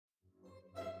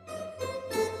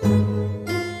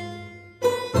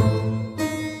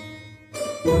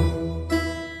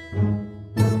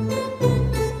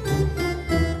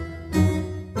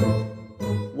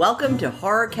welcome to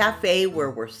Horror Cafe,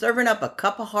 where we're serving up a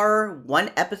cup of horror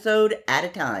one episode at a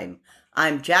time.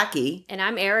 I'm Jackie. And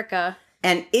I'm Erica.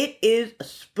 And it is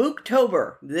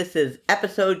Spooktober. This is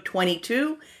episode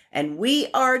 22, and we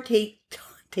are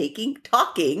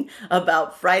talking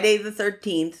about Friday the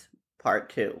 13th, part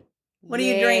 2. What are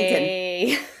you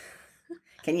drinking?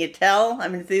 Can you tell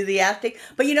I'm enthusiastic?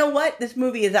 But you know what? This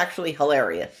movie is actually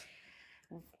hilarious.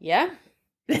 Yeah.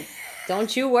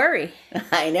 Don't you worry.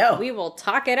 I know. We will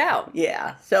talk it out.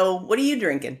 Yeah. So, what are you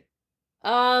drinking?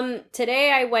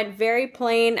 Today I went very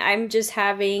plain. I'm just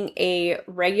having a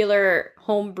regular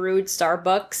home brewed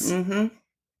Starbucks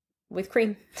with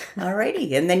cream.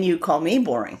 Alrighty. And then you call me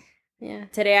boring. Yeah.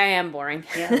 Today I am boring.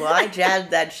 Yeah. Well, I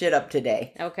jazzed that shit up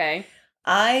today. Okay.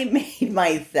 I made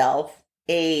myself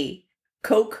a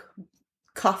Coke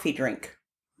coffee drink.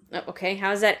 Okay.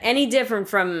 How is that any different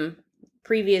from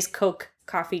previous Coke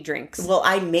coffee drinks? Well,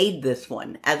 I made this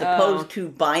one as opposed to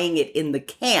buying it in the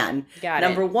can.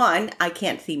 Number one, I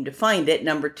can't seem to find it.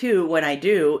 Number two, when I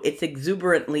do, it's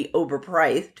exuberantly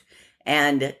overpriced.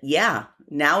 And yeah,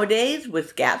 nowadays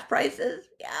with gas prices,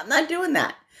 I'm not doing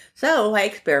that. So I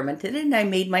experimented and I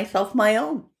made myself my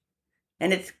own.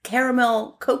 And it's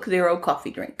caramel Coke Zero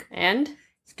coffee drink. And?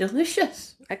 It's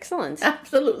delicious. Excellent.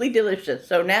 Absolutely delicious.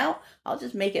 So now I'll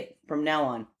just make it from now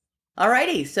on.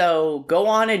 Alrighty, so go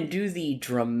on and do the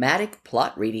dramatic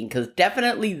plot reading, because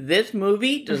definitely this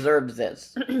movie deserves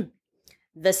this.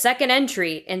 The second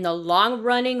entry in the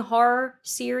long-running horror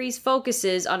series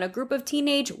focuses on a group of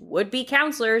teenage would-be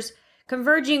counselors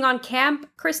converging on Camp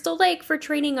Crystal Lake for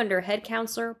training under head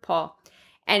counselor Paul.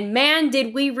 And man,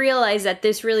 did we realize that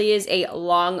this really is a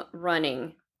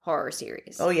long-running horror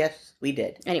series. Oh yes, we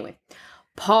did. Anyway,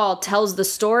 Paul tells the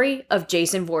story of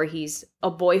Jason Voorhees,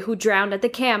 a boy who drowned at the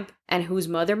camp and whose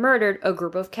mother murdered a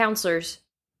group of counselors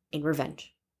in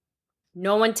revenge.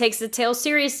 No one takes the tale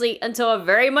seriously until a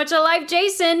very much alive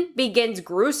Jason begins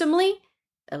gruesomely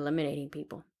eliminating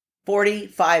people.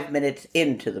 45 minutes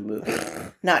into the movie,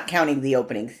 not counting the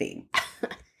opening scene.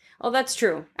 Oh, that's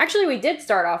true. Actually, we did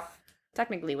start off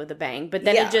technically with a bang, but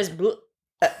then it just...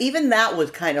 even that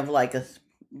was kind of like a...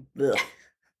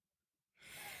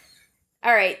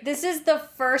 All right, this is the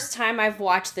first time I've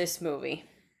watched this movie,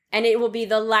 and it will be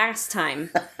the last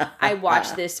time I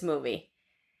watch this movie.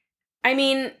 I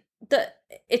mean,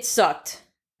 it sucked,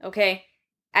 okay?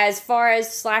 As far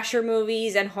as slasher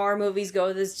movies and horror movies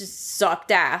go, this just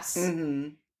sucked ass.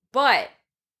 Mm-hmm. But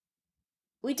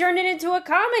we turned it into a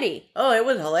comedy. Oh, it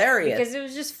was hilarious. Because it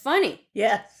was just funny.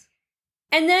 Yes.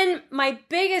 And then my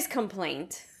biggest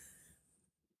complaint,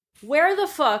 where the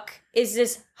fuck is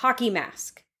this hockey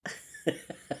mask?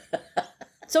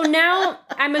 So now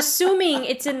I'm assuming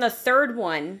it's in the third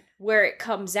one where it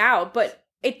comes out, but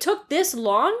it took this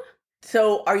long?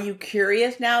 So are you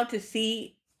curious now to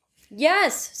see?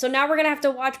 Yes. So now we're going to have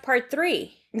to watch part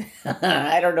 3.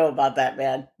 I don't know about that,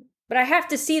 man. But I have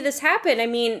to see this happen. I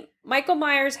mean, Michael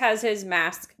Myers has his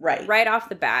mask right off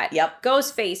the bat. Yep.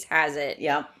 Ghostface has it.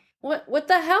 Yep. What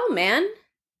the hell, man?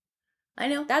 I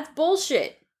know. That's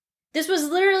bullshit. This was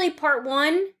literally part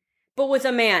 1, but with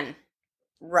a man.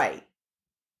 Right.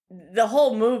 The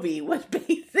whole movie was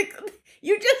basically...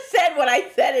 You just said what I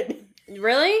said it.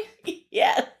 Really?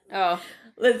 Yes. Oh.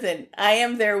 Listen, I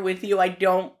am there with you. I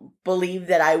don't believe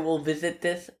that I will visit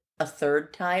this a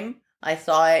third time. I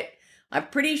saw it. I'm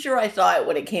pretty sure I saw it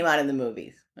when it came out in the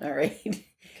movies. All right.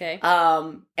 Okay.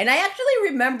 And I actually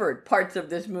remembered parts of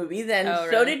this movie. Then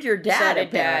so did your dad,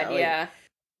 apparently. Yeah.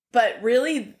 But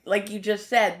really, like you just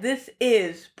said, this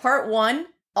is part 1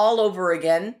 all over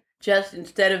again. Just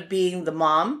instead of being the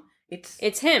mom, it's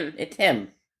him. It's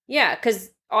him. Yeah, because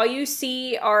all you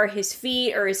see are his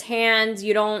feet or his hands.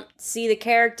 You don't see the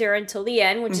character until the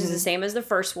end, which is the same as the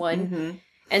first one. Mm-hmm.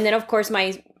 And then, of course,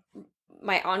 my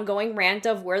ongoing rant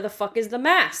of where the fuck is the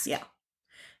mask? Yeah.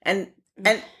 And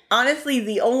honestly,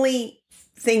 the only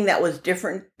thing that was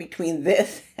different between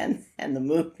this and the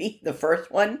movie, the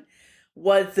first one,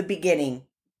 was the beginning.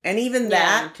 And even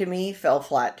that, to me, fell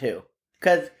flat, too.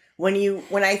 Because...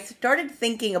 When I started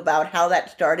thinking about how that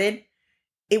started,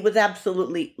 it was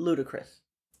absolutely ludicrous.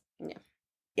 Yeah.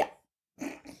 Yeah.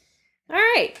 All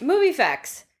right, movie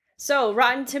facts. So,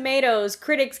 Rotten Tomatoes,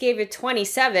 critics gave it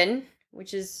 27,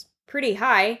 which is pretty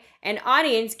high, and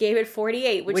audience gave it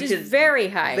 48, which is very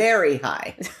high. Very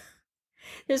high.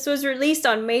 This was released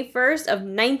on May 1st of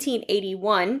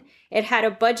 1981. It had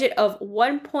a budget of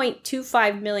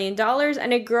 $1.25 million,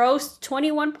 and it grossed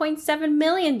 $21.7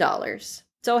 million.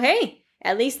 So, hey,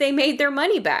 at least they made their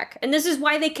money back. And this is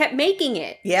why they kept making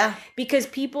it. Yeah. Because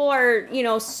people are,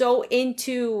 so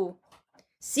into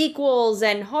sequels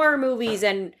and horror movies.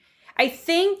 And I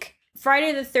think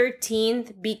Friday the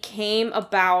 13th became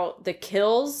about the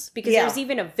kills, because there's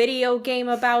even a video game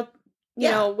about, you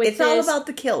know, with it's all about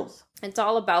the kills. It's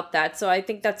all about that. So I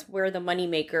think that's where the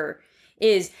moneymaker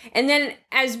is. And then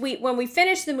when we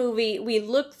finish the movie, we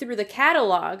look through the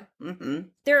catalog. Mm-hmm.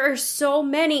 There are so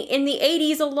many. In the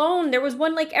 80s alone, there was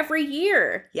one like every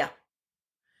year. Yeah.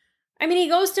 I mean, he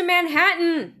goes to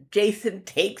Manhattan. Jason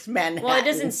takes Manhattan. Well, it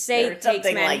doesn't say takes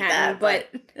Manhattan, like that, but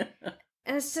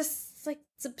and it's just like,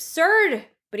 it's absurd.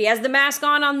 But he has the mask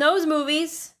on those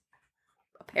movies.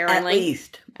 Apparently.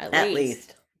 At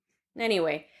least.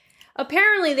 Anyway,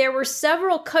 apparently there were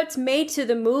several cuts made to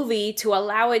the movie to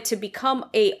allow it to become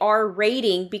a R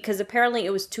rating, because apparently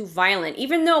it was too violent.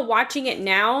 Even though watching it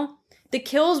now, the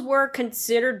kills were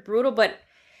considered brutal, but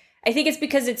I think it's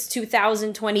because it's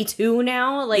 2022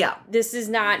 now. Like, this is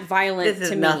not violent to me.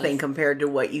 This is nothing compared to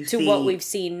what you see. To what we've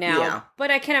seen now. Yeah.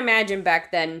 But I can imagine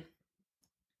back then,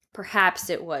 perhaps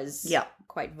it was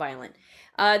quite violent.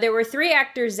 There were 3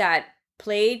 actors that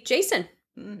played Jason.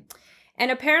 Mm. And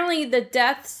apparently the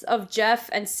deaths of Jeff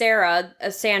and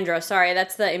Sandra, sorry,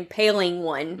 that's the impaling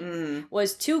one,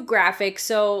 was too graphic.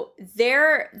 So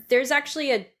there's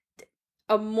actually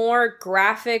a more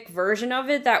graphic version of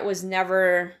it that was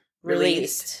never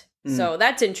released. So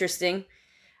that's interesting.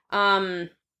 I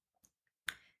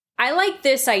like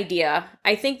this idea.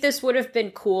 I think this would have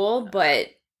been cool, but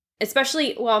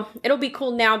especially, well, it'll be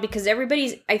cool now because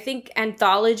I think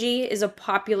anthology is a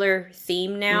popular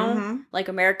theme now, like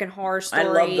American Horror Story. I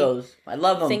love those. I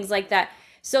love them. Things like that.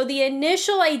 So the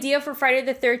initial idea for Friday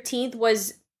the 13th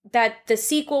was that the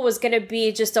sequel was going to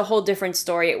be just a whole different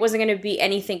story. It wasn't going to be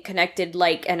anything connected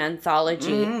like an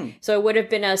anthology. So it would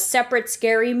have been a separate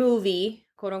scary movie,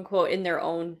 quote unquote, in their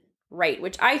own right,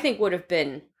 which I think would have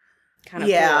been kind of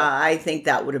cool. I think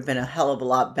that would have been a hell of a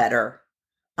lot better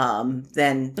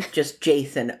than just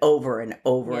Jason over and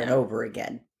over and over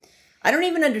again. I don't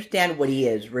even understand what he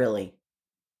is, really.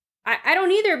 I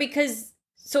don't either, because...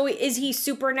 So is he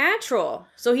supernatural?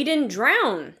 So he didn't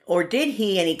drown. Or did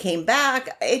he and he came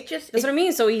back? That's what I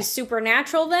mean. So he's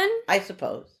supernatural then? I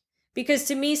suppose. Because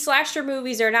to me, slasher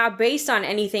movies are not based on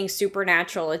anything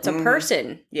supernatural. It's a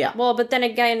person. Yeah. Well, but then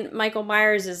again, Michael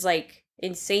Myers is like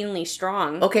insanely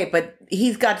strong. Okay, but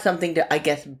he's got something to, I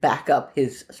guess, back up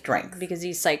his strength. Because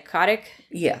he's psychotic?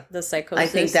 Yeah. The psychosis? I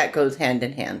think that goes hand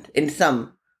in hand in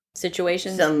some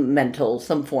situations.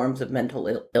 Some forms of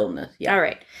mental illness. Yeah. All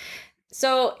right.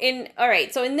 So in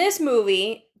this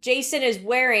movie, Jason is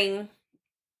wearing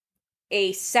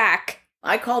a sack.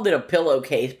 I called it a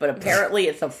pillowcase, but apparently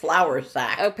it's a flour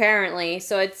sack. Apparently.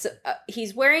 So it's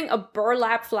he's wearing a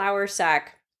burlap flour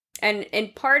sack. And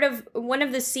in part of one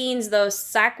of the scenes, the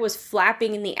sack was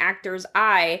flapping in the actor's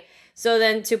eye. So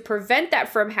then to prevent that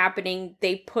from happening,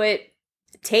 they put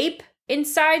tape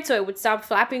inside so it would stop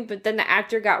flapping, but then the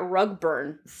actor got rug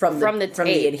burn from the tape. From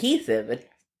the adhesive.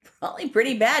 Probably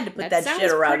pretty bad to put that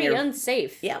shit around here. Pretty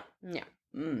unsafe. Yeah. Yeah.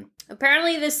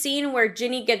 Apparently the scene where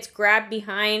Ginny gets grabbed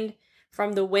behind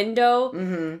from the window,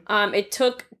 it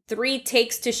took 3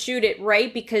 takes to shoot it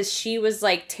right because she was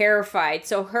like terrified.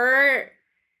 So her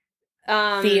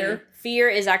fear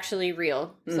is actually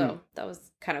real. So that was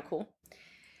kind of cool.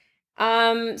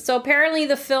 So apparently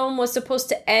the film was supposed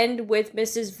to end with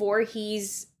Mrs.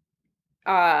 Voorhees'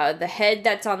 the head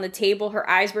that's on the table, her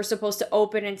eyes were supposed to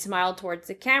open and smile towards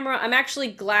the camera. I'm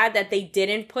actually glad that they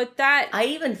didn't put that. I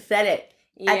even said it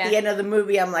at the end of the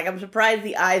movie. I'm like, I'm surprised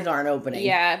the eyes aren't opening.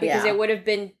 Yeah, because it would have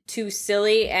been too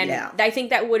silly, and I think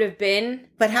that would have been.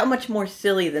 But how much more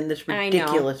silly than this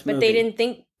ridiculous movie? But they didn't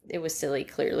think it was silly,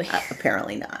 clearly.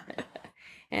 Apparently not.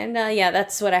 And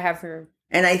that's what I have for.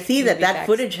 And I see that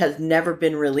footage has never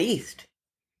been released.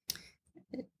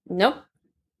 Nope.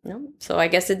 No, so I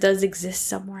guess it does exist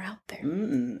somewhere out there.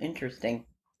 Interesting.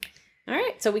 All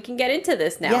right, so we can get into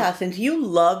this now. Yeah, since you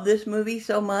love this movie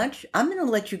so much, I'm going to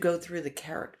let you go through the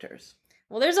characters.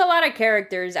 Well, there's a lot of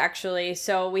characters, actually.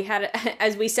 So we had,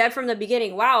 as we said from the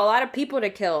beginning, wow, a lot of people to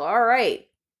kill. All right,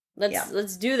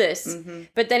 let's do this.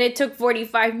 But then it took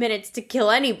 45 minutes to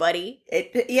kill anybody.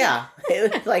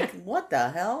 It was like, what the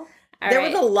hell? There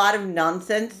was a lot of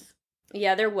nonsense.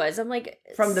 Yeah, there was. I'm like,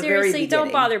 from the very beginning.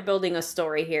 Don't bother building a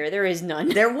story here. There is none.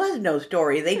 There was no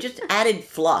story. They just added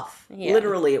fluff. Yeah.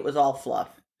 Literally, it was all fluff.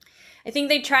 I think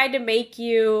they tried to make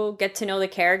you get to know the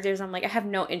characters. I'm like, I have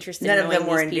no interest in knowing these people. None of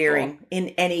them were endearing in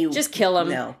any... Just kill them.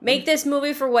 No. Make this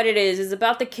movie for what it is. It's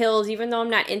about the kills, even though I'm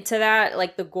not into that,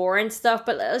 like the gore and stuff.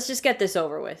 But let's just get this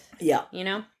over with. Yeah. You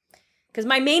know? Because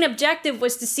my main objective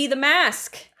was to see the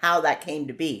mask. How that came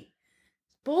to be.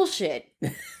 Bullshit.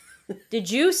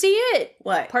 Did you see it?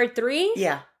 What? Part 3?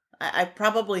 Yeah. I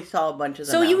probably saw a bunch of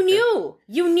them. So you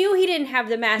knew he didn't have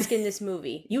the mask in this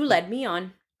movie. You led me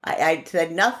on. I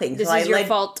said nothing. This is your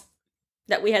fault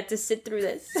that we had to sit through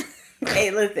this.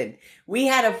 Hey, listen, we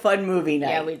had a fun movie night.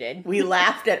 Yeah, we did. We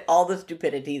laughed at all the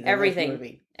stupidities in this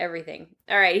movie. Everything.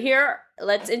 All right, here,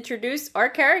 let's introduce our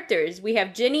characters. We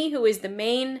have Ginny, who is the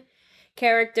main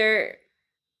character.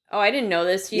 Oh, I didn't know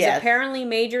this. She's apparently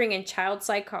majoring in child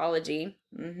psychology.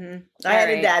 Mm-hmm. I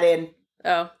added that in.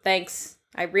 Oh, thanks.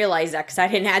 I realized that because I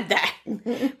didn't add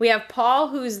that. We have Paul,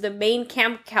 who's the main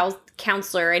camp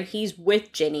counselor, and he's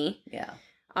with Ginny. Yeah.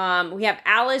 We have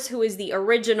Alice, who is the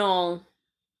original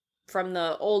from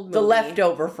the old movie. The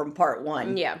leftover from part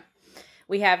 1. Yeah.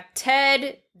 We have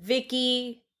Ted,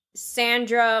 Vicky,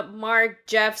 Sandra, Mark,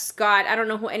 Jeff, Scott. I don't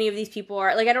know who any of these people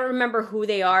are. Like, I don't remember who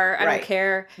they are. I don't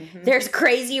care. Mm-hmm. There's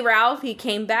Crazy Ralph. He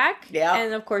came back. Yeah.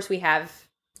 And, of course, we have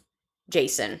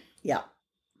Jason. Yeah.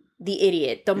 The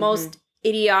idiot. The most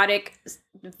idiotic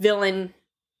villain.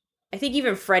 I think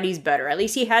even Freddy's better. At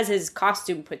least he has his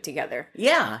costume put together.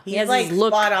 Yeah. He has like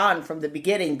spot on from the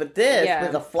beginning. But this,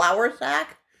 with a flour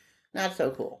sack, not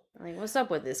so cool. Like, what's up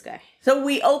with this guy? So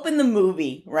we open the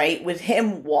movie, right, with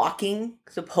him walking,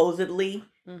 supposedly,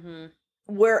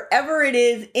 wherever it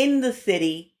is in the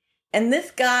city. And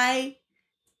this guy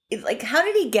is like, how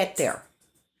did he get there?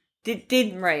 Did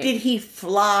he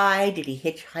fly? Did he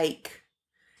hitchhike?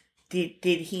 Did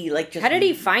he like just... How did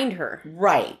he find her?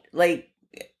 Right. Like,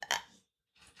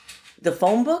 the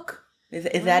phone book?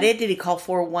 Is that it? Did he call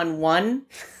 411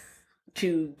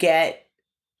 to get...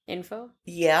 info?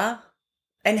 Yeah.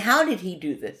 And how did he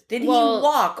do this? Did he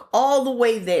walk all the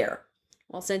way there?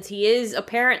 Well, since he is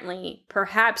apparently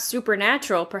perhaps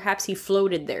supernatural, perhaps he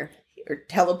floated there. Or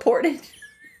teleported?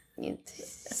 It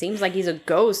seems like he's a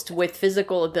ghost with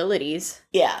physical abilities.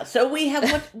 Yeah, so we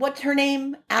have, what's her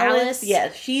name? Alice?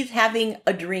 Yes, she's having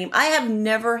a dream. I have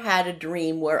never had a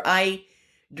dream where I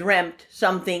dreamt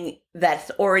something that's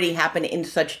already happened in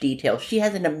such detail. She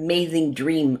has an amazing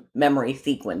dream memory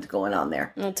sequence going on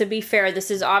there. Well, to be fair, this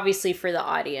is obviously for the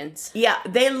audience. Yeah,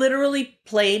 they literally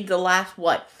played the last,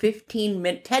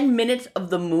 10 minutes of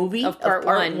the movie of part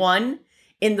one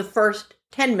in the first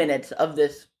 10 minutes of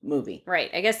this movie.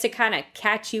 Right, I guess to kind of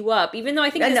catch you up, even though I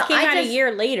think this came out a year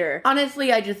later.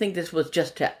 Honestly, I just think this was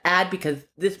just to add because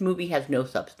this movie has no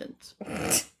substance.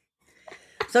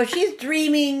 So she's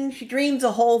dreaming. She dreams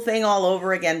the whole thing all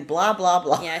over again. Blah, blah,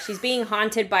 blah. Yeah, she's being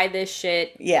haunted by this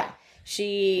shit. Yeah.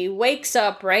 She wakes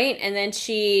up, right? And then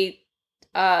she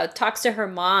talks to her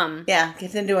mom. Yeah,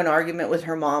 gets into an argument with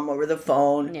her mom over the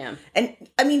phone. Yeah. And,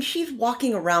 I mean, she's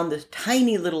walking around this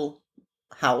tiny little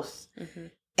house. Mm-hmm.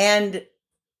 And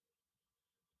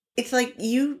it's like,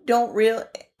 you don't really...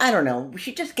 I don't know.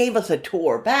 She just gave us a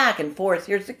tour back and forth.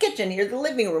 Here's the kitchen. Here's the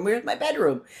living room. Here's my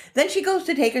bedroom. Then she goes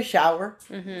to take a shower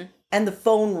and the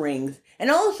phone rings.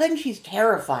 And all of a sudden she's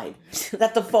terrified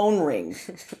that the phone rings.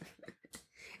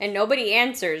 And nobody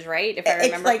answers, right? If I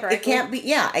remember correctly.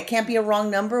 It can't be a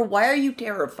wrong number. Why are you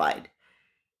terrified?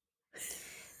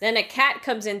 Then a cat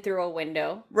comes in through a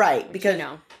window. Right. Because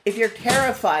if you're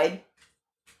terrified,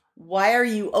 why are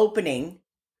you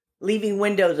leaving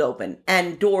windows open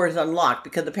and doors unlocked,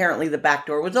 because apparently the back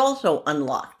door was also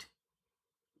unlocked.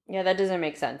 Yeah, that doesn't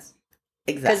make sense.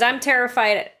 Exactly. Because I'm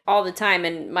terrified all the time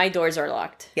and my doors are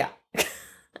locked. Yeah.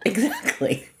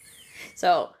 Exactly.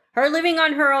 So, her living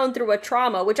on her own through a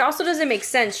trauma, which also doesn't make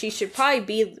sense. She should probably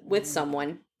be with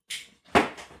someone.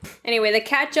 Anyway, the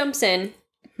cat jumps in.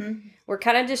 Mm-hmm. We're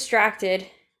kind of distracted.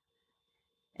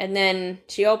 And then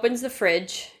she opens the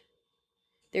fridge.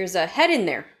 There's a head in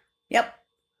there. Yep.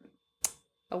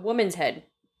 A woman's head.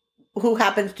 Who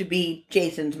happens to be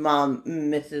Jason's mom,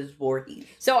 Mrs. Voorhees.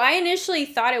 So I initially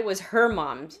thought it was her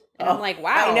mom's. And I'm like,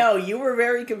 wow. I know, you were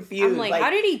very confused. I'm like, how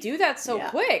did he do that so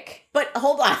quick? But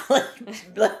hold on,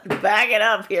 let's back it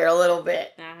up here a little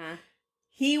bit. Uh-huh.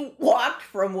 He walked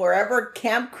from wherever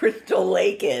Camp Crystal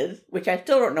Lake is, which I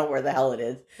still don't know where the hell it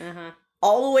is,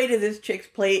 all the way to this chick's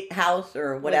house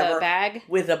or whatever. With a bag?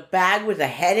 With a bag with a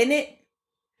head in it?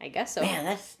 I guess so. Man,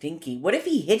 that's stinky. What if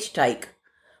he hitchhiked,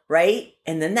 right?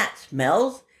 And then that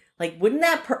smells? Like, wouldn't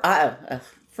that...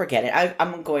 forget it.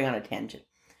 I'm going on a tangent.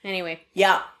 Anyway.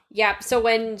 Yeah. Yeah, so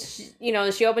when,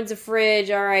 she opens the fridge,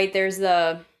 all right, there's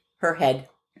her head.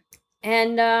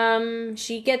 And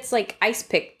she gets, like, ice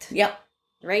picked. Yep.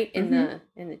 Right? In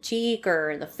the cheek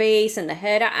or in the face and the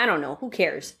head. I don't know. Who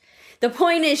cares? The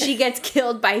point is she gets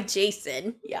killed by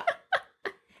Jason. Yeah.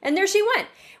 And there she went.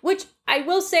 Which I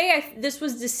will say this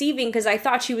was deceiving because I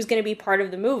thought she was going to be part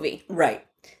of the movie. Right.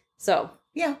 So,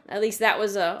 yeah. At least that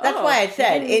was That's why I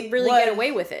said it really get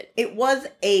away with it. It was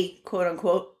a quote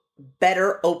unquote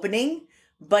better opening,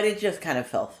 But it just kind of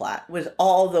fell flat with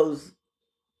all those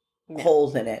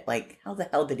holes in it. Like, how the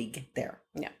hell did he get there?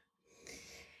 Yeah.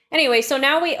 Anyway, so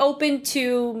now we open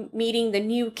to meeting the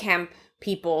new camp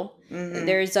people. Mm-hmm.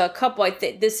 There's a couple.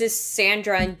 This is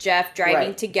Sandra and Jeff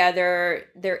driving together.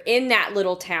 They're in that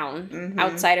little town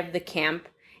outside of the camp.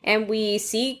 And we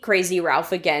see Crazy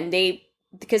Ralph again.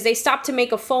 Because they stopped to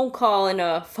make a phone call in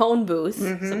a phone booth,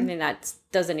 something that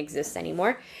doesn't exist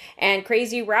anymore. And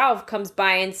Crazy Ralph comes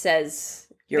by and says,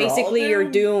 you're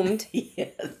doomed.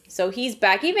 Yes. So he's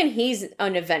back. Even he's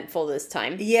uneventful this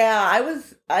time. Yeah,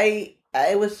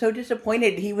 I was so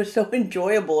disappointed. He was so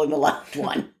enjoyable in the last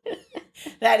one.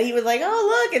 That he was like,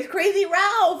 oh, look, it's Crazy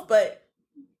Ralph. But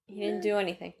he didn't do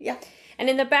anything. Yeah. And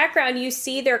in the background, you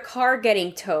see their car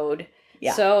getting towed.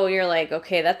 Yeah. So you're like,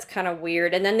 okay, that's kind of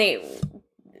weird. And then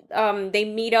they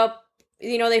meet up,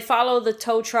 they follow the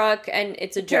tow truck, and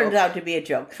it's a joke. Turns out to be a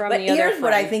joke. But here's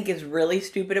what I think is really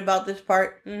stupid about this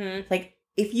part. Mm-hmm. Like,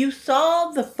 if you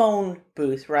saw the phone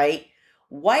booth, right,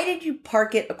 why did you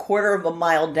park it a quarter of a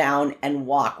mile down and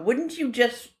walk? Wouldn't you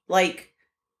just, like,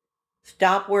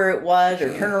 stop where it was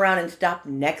or turn around and stop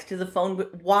next to the phone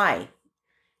booth? Why?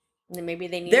 And maybe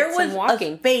they needed some walking. There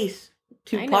was a space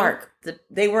to park.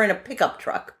 They were in a pickup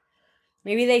truck.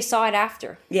 Maybe they saw it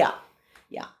after. Yeah.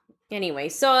 Anyway,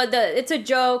 so it's a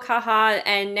joke, haha,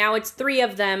 and now it's 3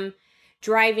 of them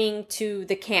driving to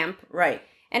the camp. Right.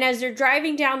 And as they're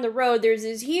driving down the road, there's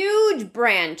this huge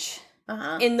branch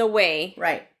in the way.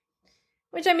 Right.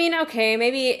 Which, I mean, okay,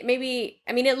 maybe,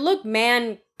 I mean, it looked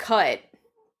man-cut.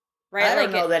 Right? I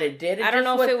don't know that it did. I don't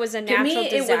know if it was a natural disaster.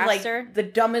 To me, it was like the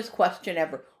dumbest question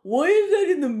ever. Why is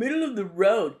that in the middle of the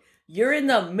road? You're in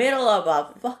the middle of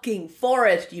a fucking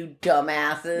forest, you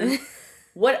dumbasses.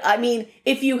 What, I mean,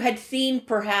 if you had seen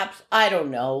perhaps, I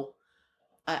don't know,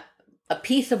 a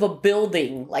piece of a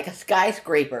building, like a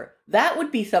skyscraper, that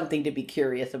would be something to be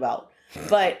curious about.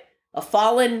 But a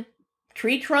fallen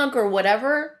tree trunk or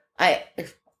whatever,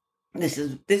 this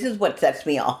is what sets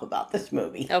me off about this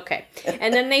movie. Okay.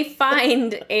 And then they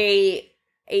find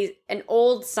an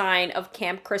old sign of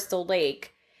Camp Crystal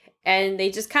Lake, and they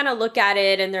just kind of look at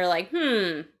it and they're like,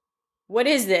 what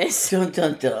is this? Dun,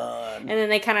 dun, dun. And then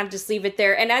they kind of just leave it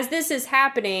there. And as this is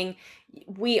happening,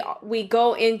 we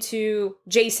go into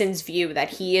Jason's view that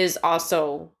he is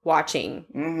also watching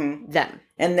them.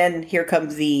 And then here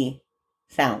comes the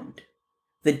sound.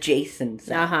 The Jason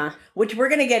sound. Which we're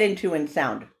going to get into in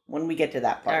sound when we get to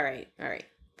that part. All right.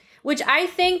 Which I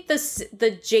think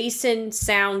the Jason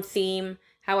sound theme,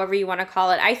 however you want to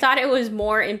call it, I thought it was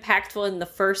more impactful in the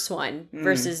first one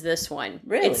versus this one.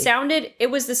 Really? It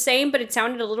was the same, but it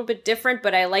sounded a little bit different,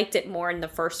 but I liked it more in the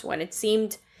first one. It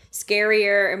seemed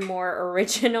scarier and more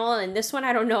original, and this one,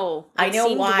 I don't know. I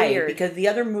know why, weird. Because the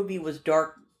other movie was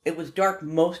dark. It was dark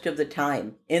most of the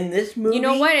time. In this movie... You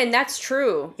know what? And that's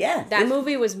true. Yeah. That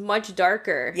movie was much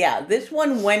darker. Yeah, this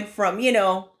one went from,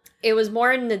 It was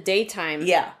more in the daytime.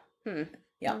 Yeah.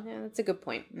 Yeah, that's a good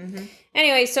point.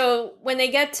 Anyway, so when they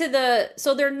get to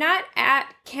so they're not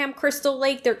at Camp Crystal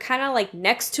Lake. They're kind of like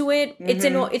next to it.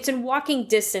 It's in walking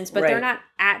distance, but they're not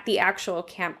at the actual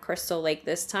Camp Crystal Lake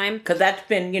this time. Because that's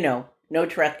been, no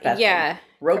trespassing. Yeah.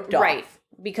 Roped off. Right.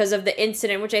 Because of the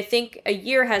incident, which I think a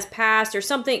year has passed or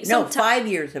something. No, 5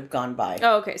 years have gone by.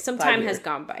 Oh, okay. Some time has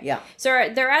gone by. Yeah. So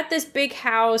they're at this big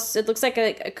house. It looks like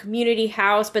a community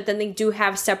house, but then they do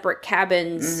have separate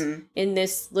cabins in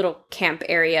this little camp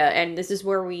area. And this is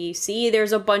where we see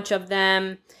there's a bunch of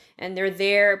them and they're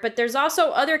there. But there's also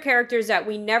other characters that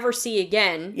we never see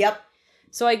again. Yep.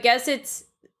 So I guess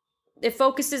it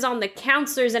focuses on the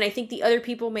counselors, and I think the other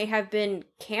people may have been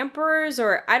campers,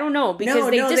 or I don't know, because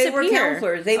they disappear. They were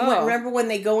counselors. They went, remember when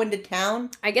they go into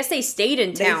town? I guess they stayed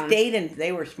in town.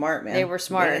 They were smart, man. They were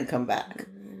smart. They didn't come back.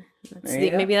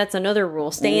 Maybe that's another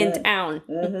rule. Stay in town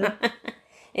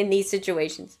in these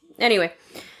situations. Anyway,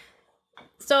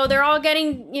 so they're all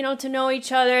getting, to know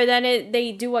each other. Then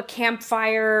they do a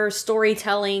campfire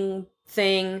storytelling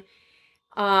thing.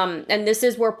 And this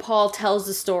is where Paul tells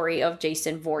the story of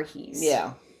Jason Voorhees.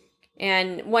 Yeah.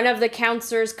 And one of the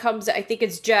counselors comes, I think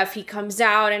it's Jeff, he comes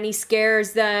out and he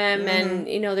scares them and,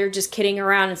 they're just kidding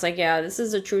around. It's like, yeah, this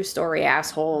is a true story,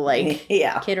 asshole. Like,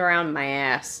 kid around my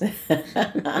ass.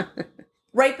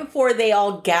 Right before they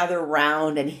all gather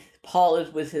around and Paul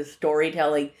is with his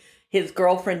storytelling, his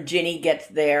girlfriend Ginny gets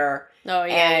there. Oh,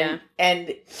 yeah.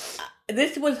 And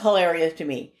this was hilarious to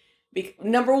me.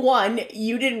 Number one,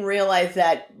 you didn't realize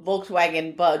that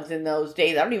Volkswagen Bugs in those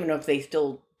days, I don't even know if they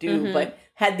still do, but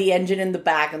had the engine in the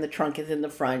back and the trunk is in the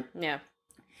front. Yeah.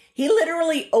 He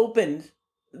literally opens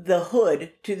the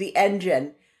hood to the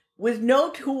engine with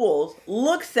no tools,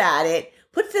 looks at it,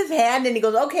 puts his hand and he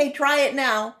goes, okay, try it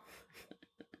now.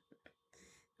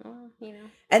 Well, you know.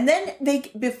 And then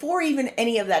before even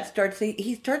any of that starts,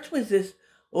 he starts with this,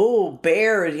 oh,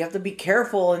 bears, you have to be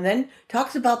careful. And then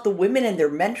talks about the women and their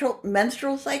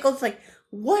menstrual cycles. Like,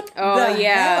 what the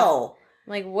hell?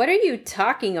 Like, what are you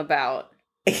talking about?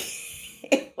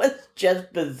 It was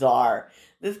just bizarre.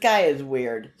 This guy is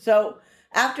weird. So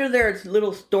after there's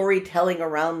little storytelling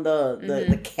around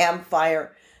the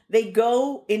campfire, they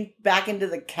go back into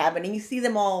the cabin and you see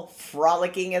them all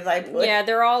frolicking, as I put. Yeah,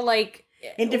 they're all like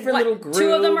in different little groups.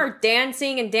 Two of them are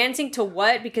dancing, and dancing to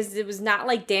what? Because it was not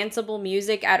like danceable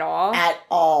music at all. At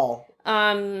all.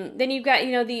 Then you've got,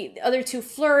 the other two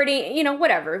flirting,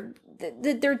 whatever.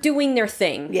 They're doing their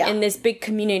thing in this big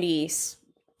community's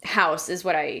house is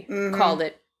what I called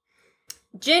it.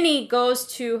 Ginny goes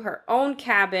to her own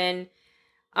cabin,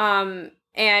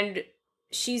 and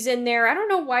she's in there. I don't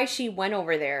know why she went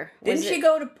over there. Didn't she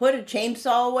go to put a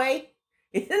chainsaw away?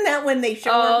 Isn't that when they show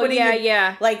her putting it?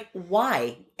 Yeah. Like,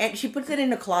 why? And she puts it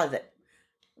in a closet,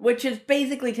 which is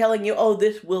basically telling you, oh,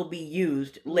 this will be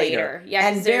used later. Yeah,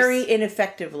 and very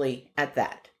ineffectively at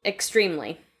that.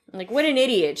 Extremely. Like, what an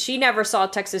idiot. She never saw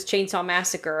Texas Chainsaw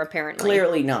Massacre, apparently.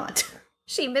 Clearly not.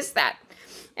 She missed that.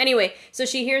 Anyway, so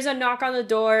she hears a knock on the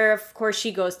door. Of course,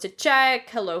 she goes to check.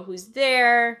 Hello, who's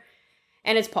there?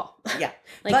 And it's Paul. Yeah.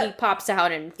 He pops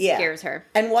out and scares her.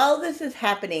 And while this is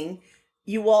happening,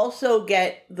 you also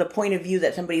get the point of view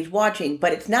that somebody's watching,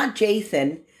 but it's not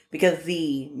Jason because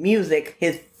the music,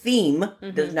 his theme,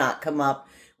 does not come up.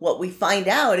 What we find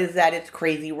out is that it's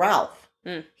Crazy Ralph.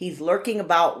 He's lurking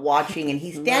about watching, and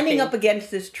he's standing up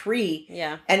against this tree.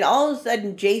 Yeah. And all of a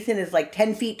sudden, Jason is like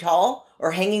 10 feet tall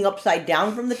or hanging upside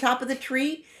down from the top of the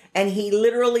tree. And he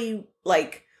literally,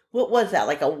 like, what was that?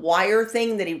 Like a wire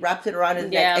thing that he wraps it around his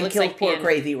neck and kills poor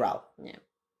Crazy Ralph. Yeah.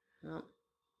 Well,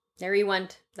 there he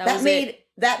went.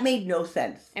 That made no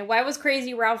sense. And why was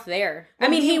Crazy Ralph there? Well,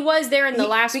 I mean, he was there in the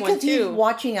last one, too. Because he's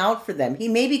watching out for them. He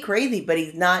may be crazy, but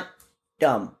he's not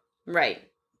dumb. Right.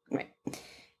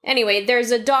 Anyway,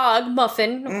 there's a dog,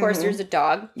 Muffin. Of course, there's a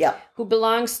dog. Yeah. Who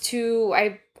belongs to,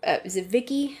 is it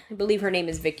Vicky? I believe her name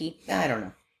is Vicky. I don't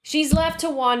know. She's left to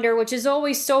wander, which is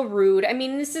always so rude. I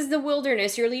mean, this is the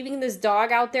wilderness. You're leaving this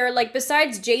dog out there. Like,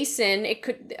 besides Jason, it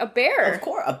could, a bear. Of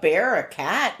course, a bear, a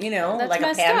cat, like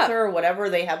a panther or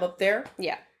whatever they have up there.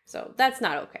 Yeah. So that's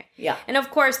not okay. Yeah. And of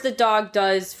course, the dog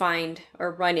does find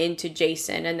or run into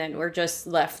Jason, and then we're just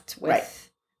left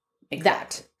with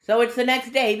that. So it's the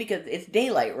next day because it's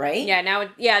daylight, right?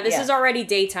 Yeah, this is already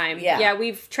daytime. Yeah,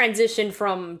 we've transitioned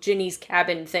from Ginny's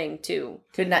cabin thing to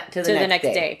the next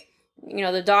day.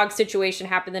 The dog situation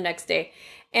happened the next day.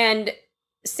 And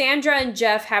Sandra and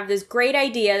Jeff have this great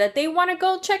idea that they want to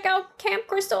go check out Camp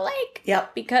Crystal Lake.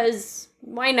 Yep. Because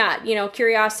why not?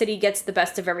 Curiosity gets the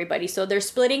best of everybody. So they're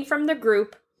splitting from the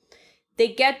group. They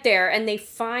get there and they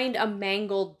find a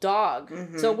mangled dog.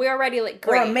 So we're already like,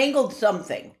 great. Or a mangled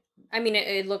something. I mean,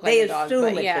 it looked like a dog. They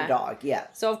assume it's a dog, yeah.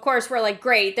 So, of course, we're like,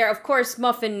 great. There, of course,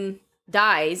 Muffin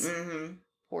dies.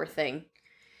 Poor thing.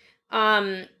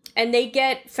 And they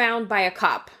get found by a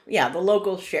cop. Yeah, the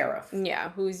local sheriff. Yeah,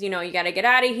 who's, you got to get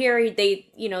out of here.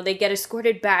 They get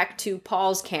escorted back to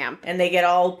Paul's camp. And they get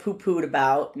all poo-pooed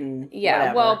about and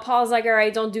whatever. Well, Paul's like, all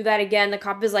right, don't do that again. The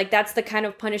cop is like, that's the kind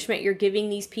of punishment you're giving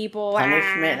these people.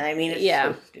 Punishment? I mean, it's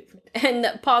so stupid.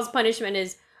 And Paul's punishment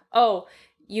is,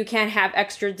 you can't have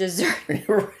extra dessert.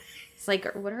 It's like,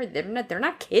 what are they? They're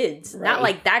not kids. Right. Not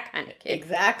like that kind of kid.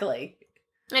 Exactly.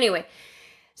 Anyway,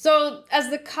 so as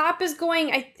the cop is going,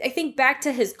 I think back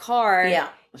to his car,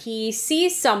 he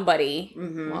sees somebody,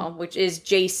 which is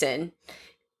Jason,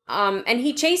 and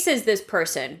he chases this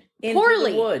person poorly.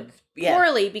 Into the woods. Yeah.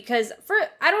 Poorly, because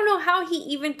I don't know how he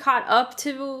even caught up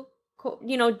to,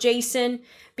 Jason,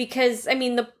 because, I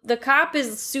mean, the cop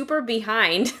is super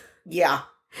behind. Yeah.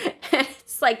 And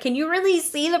it's like, can you really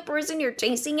see the person you're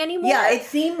chasing anymore? Yeah, it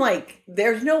seemed like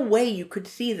there's no way you could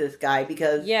see this guy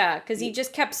because... Yeah, because he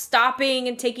just kept stopping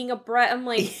and taking a breath. I'm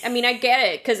like, I mean, I get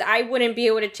it, because I wouldn't be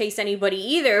able to chase anybody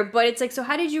either, but it's like, so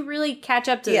how did you really catch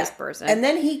up to this person? And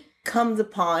then he comes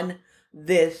upon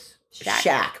this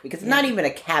shack because it's not even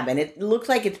a cabin. It looks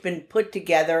like it's been put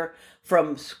together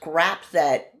from scraps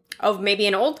of maybe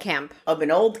an old camp.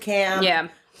 Yeah.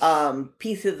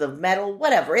 Pieces of metal,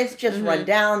 whatever. It's just run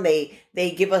down. They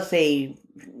give us a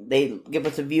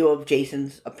view of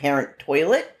Jason's apparent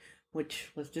toilet,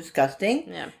 which was disgusting.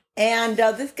 Yeah. And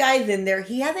this guy's in there.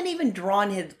 He hasn't even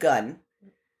drawn his gun.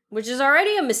 Which is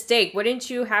already a mistake. Wouldn't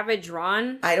you have it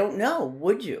drawn? I don't know.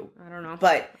 Would you? I don't know.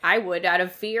 But I would, out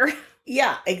of fear.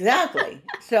 Yeah, exactly.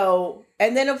 So,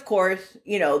 and then of course,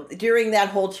 during that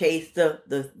whole chase,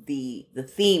 the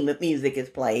theme of music is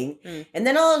playing, and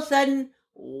then all of a sudden,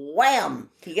 wham!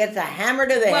 He gets a hammer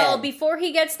to the head. Well, before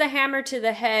he gets the hammer to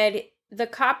the head, the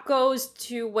cop goes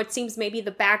to what seems maybe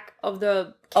the back of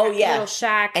the little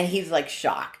shack. And he's like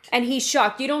shocked. And he's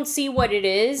shocked. You don't see what it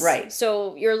is. Right.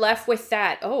 So you're left with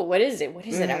that. Oh, what is it? What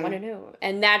is it? I want to know.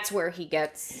 And that's where he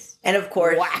gets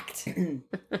whacked.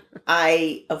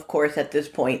 I, of course, at this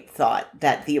point thought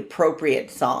that the appropriate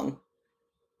song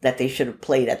that they should have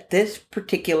played at this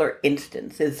particular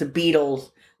instance is the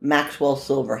Beatles' Maxwell's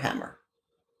Silver Hammer.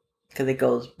 Because it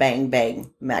goes bang,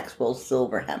 bang, Maxwell's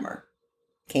silver hammer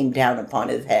came down upon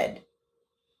his head.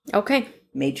 Okay.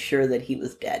 Made sure that he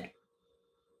was dead.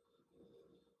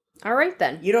 All right,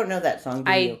 then. You don't know that song,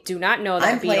 do you? I do not know that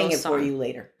Beatles song. I'm playing it for you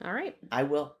later. All right. I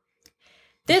will.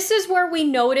 This is where we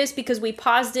notice, because we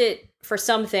paused it for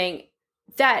something,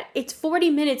 that it's 40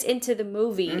 minutes into the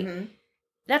movie. Mm-hmm.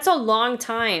 That's a long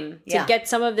time to get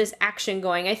some of this action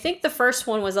going. I think the first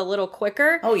one was a little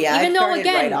quicker. Oh, yeah. Even though,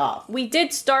 again, right off. We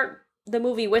did start the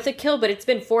movie with a kill, but it's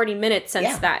been 40 minutes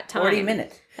since that time. 40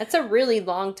 minutes. That's a really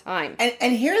long time.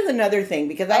 And here's another thing,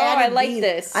 because I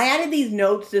added these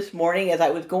notes this morning as I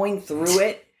was going through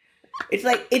it. It's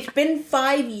like, it's been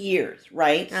 5 years,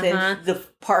 right? Since the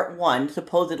part one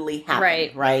supposedly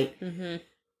happened, right? Mm-hmm.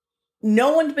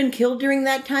 No one's been killed during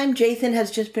that time. Jason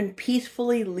has just been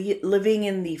peacefully living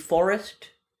in the forest.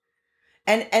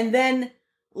 And then,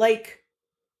 like,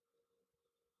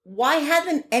 why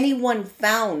hasn't anyone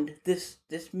found this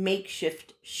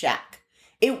makeshift shack?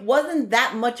 It wasn't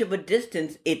that much of a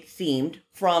distance, it seemed,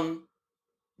 from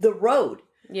the road.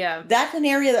 Yeah. That's an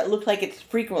area that looks like it's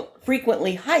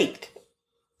frequently hiked.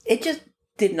 It just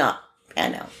did not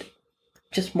pan out.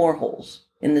 Just more holes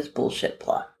in this bullshit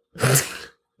plot.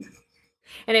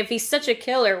 And if he's such a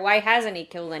killer, why hasn't he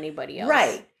killed anybody else?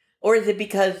 Right. Or is it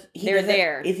because they're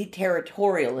there? Is he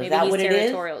territorial? Maybe that what it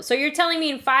is? So you're telling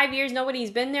me in 5 years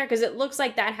nobody's been there? Because it looks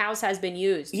like that house has been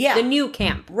used. Yeah. The new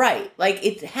camp. Right. Like,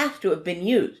 it has to have been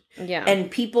used. Yeah.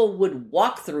 And people would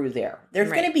walk through there.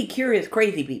 There's going to be curious,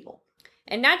 crazy people.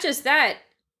 And not just that,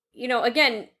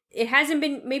 again,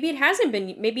 maybe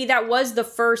that was the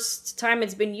first time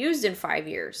it's been used in 5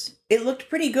 years. It looked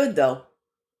pretty good, though.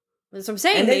 That's what I'm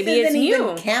saying. And maybe it's new.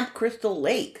 Even Camp Crystal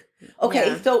Lake.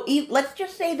 Okay, so let's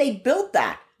just say they built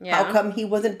that. Yeah. How come he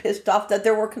wasn't pissed off that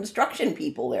there were construction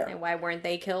people there? And why weren't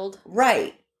they killed?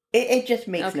 Right. It just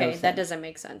makes no sense. Okay, that doesn't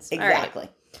make sense. Exactly.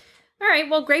 All right,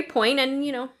 well, great point. And,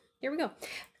 here we go.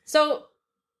 So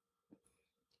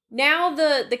now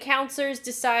the counselors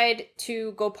decide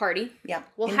to go party. Yeah.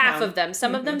 Well, half of them.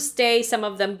 Some of them stay, some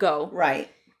of them go. Right.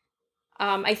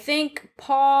 I think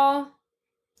Paul...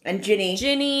 And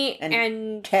Ginny.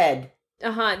 And Ted.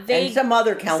 And some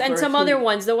other counselors. And some other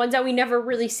ones, the ones that we never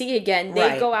really see again.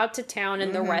 They go out to town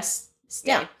and the rest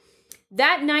stay. Yeah.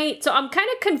 That night, so I'm kind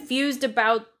of confused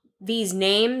about these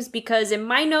names because in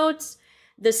my notes,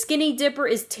 the Skinny Dipper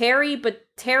is Terry, but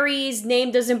Terry's name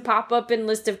doesn't pop up in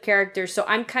list of characters, so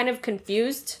I'm kind of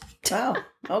confused. Oh,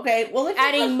 okay. Well,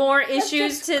 adding more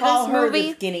issues to this movie. Call her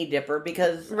the Skinny Dipper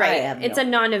because it's a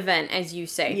non-event, as you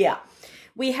say. Yeah.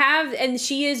 We have, and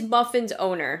she is Muffin's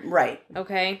owner. Right.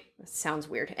 Okay. That sounds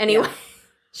weird. Anyway,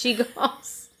 she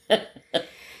goes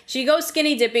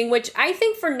skinny dipping, which I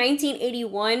think for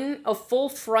 1981, a full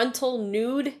frontal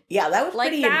nude. Yeah, that was like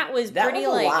pretty. That was pretty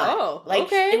was like, oh, like,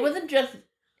 okay. It wasn't just.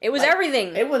 It was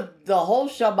everything. It was the whole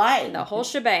shebang. The whole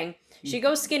shebang. She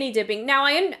goes skinny dipping. Now,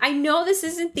 I know this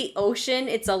isn't the ocean,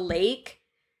 it's a lake.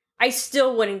 I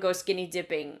still wouldn't go skinny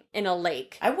dipping in a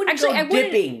lake. I wouldn't go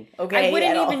dipping, okay? I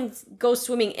wouldn't even go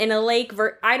swimming in a lake.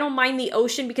 I don't mind the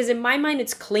ocean because in my mind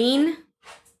it's clean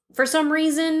for some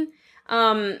reason.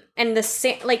 And the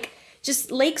sand,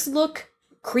 just lakes look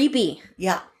creepy.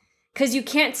 Yeah. Because you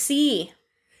can't see.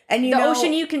 And the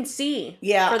ocean you can see.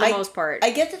 Yeah. For the most part. I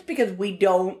guess it's because we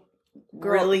don't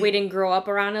we didn't grow up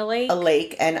around a lake. A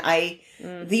lake. And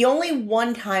the only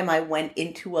one time I went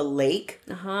into a lake,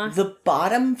 the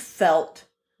bottom felt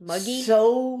muggy,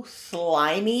 so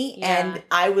slimy, and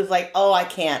I was like, oh, I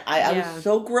can't. I was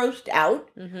so grossed out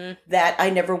that I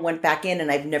never went back in,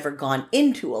 and I've never gone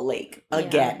into a lake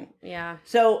again. Yeah.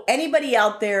 So anybody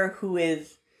out there who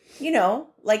is,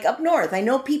 like up north, I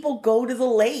know people go to the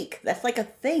lake. That's like a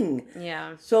thing.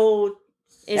 Yeah. So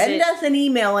send us an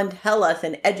email and tell us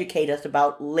and educate us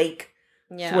about lake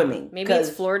swimming. Maybe it's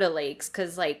Florida lakes,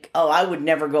 because oh, I would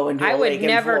never go into a lake in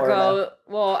Florida. I would never go.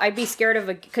 Well, I'd be scared of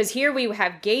because here we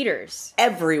have gators.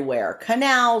 Everywhere.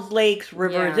 Canals, lakes,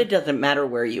 rivers, it doesn't matter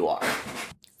where you are.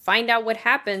 Find out what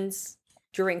happens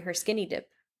during her skinny dip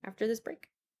after this break.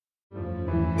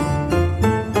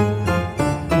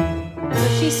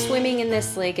 she's swimming in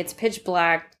this lake. It's pitch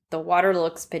black. The water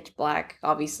looks pitch black,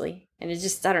 obviously. And it's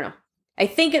just, I don't know. I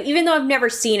think, even though I've never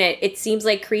seen it, it seems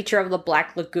like Creature of the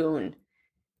Black Lagoon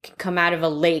can come out of a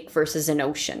lake versus an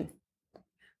ocean.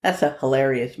 That's a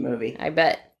hilarious movie. I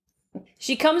bet.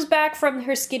 She comes back from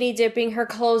her skinny dipping. Her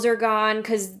clothes are gone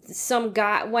because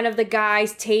one of the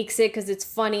guys takes it because it's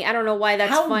funny. I don't know why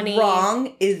that's funny. How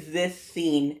wrong is this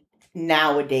scene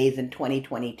nowadays in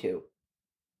 2022?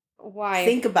 Why?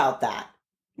 Think about that.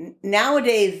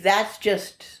 Nowadays, that's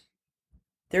just...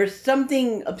 There's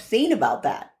something obscene about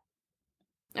that.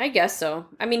 I guess so.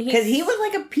 I mean, because he was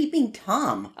like a peeping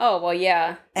Tom. Oh, well,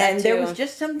 yeah. And there was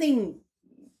just something...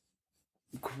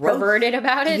 gross. Perverted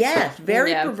about it? Yes,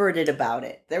 very perverted about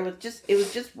it. It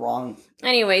was just wrong.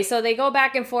 Anyway, so they go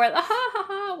back and forth.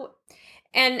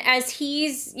 And as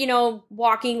he's,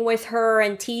 walking with her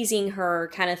and teasing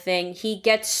her kind of thing, he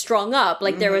gets strung up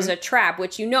like there was a trap,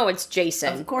 which it's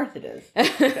Jason. Of course it is.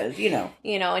 Because,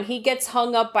 and he gets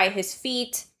hung up by his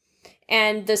feet.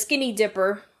 And the skinny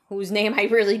dipper, whose name I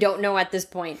really don't know at this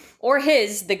point, or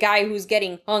the guy who's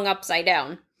getting hung upside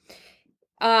down.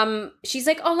 She's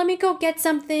like, oh, let me go get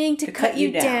something to cut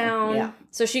you down. Yeah.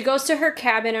 So she goes to her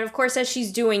cabin, and of course, as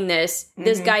she's doing this,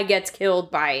 this guy gets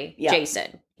killed by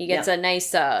Jason. He gets a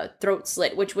nice throat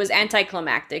slit, which was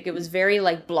anticlimactic. It was very,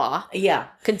 blah. Yeah.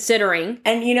 Considering.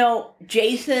 And,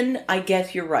 Jason, I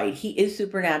guess you're right. He is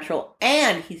supernatural,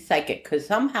 and he's psychic, because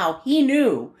somehow he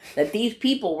knew that these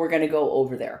people were going to go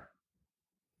over there.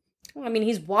 Well, I mean,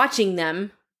 he's watching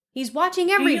them. He's watching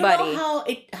everybody. Do you know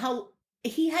how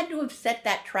he had to have set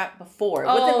that trap before. It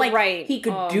wasn't like right. He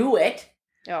could do it.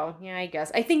 Oh, yeah, I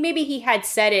guess. I think maybe he had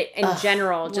set it in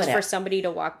general just for somebody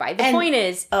to walk by. The point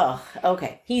is... Oh,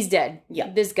 okay. He's dead.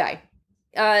 Yeah. This guy.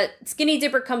 Skinny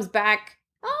Dipper comes back.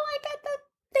 Oh, I got the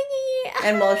thingy.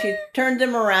 And while she turns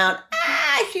him around,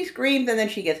 she screams and then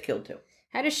she gets killed too.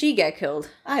 How does she get killed?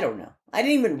 I don't know. I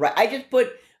didn't even write. I just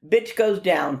put, bitch goes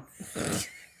down. Oh,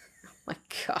 my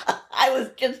God. I was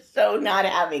just so not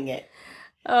having it.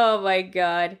 Oh my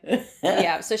God.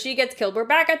 Yeah, so she gets killed. We're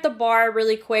back at the bar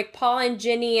really quick. Paul and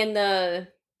Ginny and the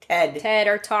Ted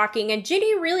are talking, and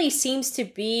Ginny really seems to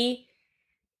be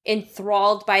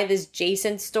enthralled by this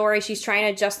Jason story. She's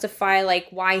trying to justify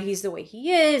why he's the way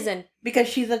he is, and because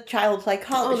she's a child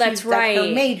psychologist. Oh, that's right. That's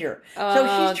her major.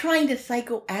 So she's trying to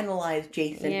psychoanalyze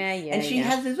Jason. Yeah. And she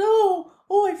has this,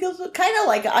 I feel so kind of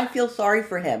like I feel sorry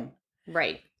for him.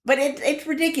 Right. But it's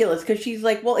ridiculous because she's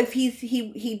like, well, if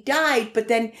he died, but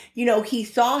then, he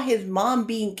saw his mom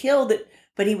being killed,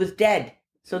 but he was dead.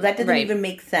 So that doesn't even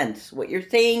make sense. What you're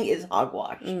saying is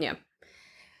hogwash. Yeah.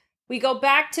 We go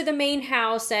back to the main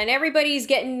house and everybody's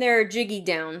getting their jiggy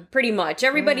down. Pretty much.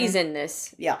 Everybody's in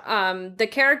this. Yeah. The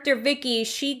character Vicky,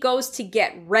 she goes to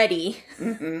get ready,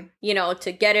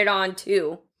 to get it on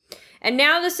too. And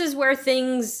now this is where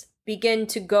things begin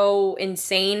to go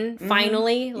insane,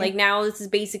 finally. Now this is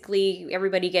basically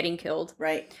everybody getting killed.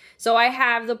 Right. So I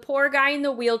have the poor guy in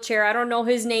the wheelchair. I don't know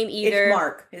his name either. It's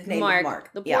Mark. His name is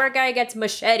Mark. The poor guy gets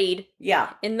macheted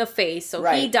in the face, so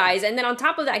he dies. And then on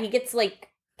top of that, he gets,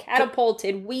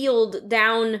 catapulted, wheeled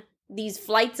down these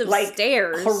flights of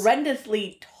stairs.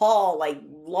 Horrendously tall,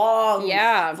 long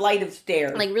flight of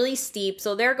stairs. Really steep.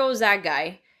 So there goes that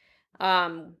guy.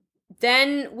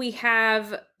 Then we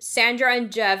have Sandra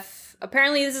and Jeff.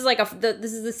 Apparently, this is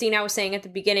this is the scene I was saying at the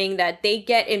beginning, that they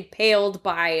get impaled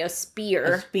by a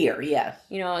spear. A spear, yes.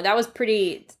 That was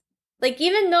pretty.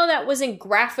 Even though that wasn't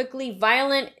graphically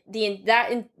violent,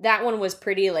 that one was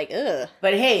pretty ugh.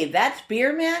 But hey, that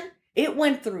spear, man, it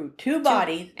went through two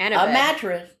bodies, and a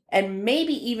mattress, and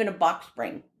maybe even a box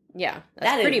spring. Yeah,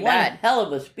 that's pretty bad. One hell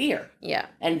of a spear. Yeah,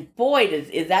 and boy,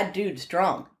 is that dude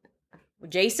strong.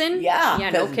 Jason? Yeah.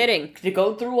 Yeah, no kidding. To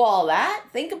go through all that?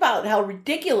 Think about how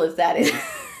ridiculous that is.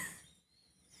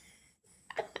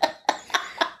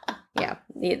 Yeah,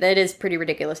 that is pretty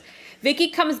ridiculous.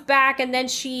 Vicky comes back and then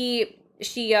she's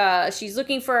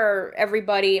looking for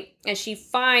everybody and she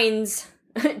finds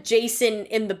Jason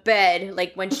in the bed,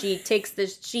 when she takes the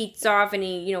sheets off and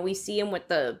we see him with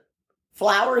the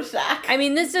flour sack. I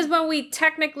mean, this is when we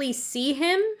technically see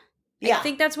him. Yeah. I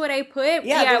think that's what I put.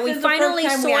 Yeah, we finally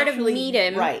sort of meet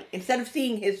him. Right. Instead of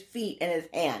seeing his feet and his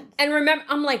hands. And remember,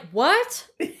 I'm like, what?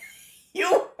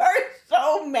 You were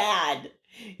so mad.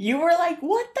 You were like,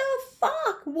 what the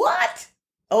fuck? What?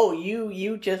 Oh,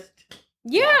 you just...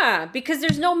 Yeah, because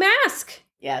there's no mask.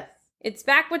 Yes. It's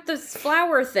back with this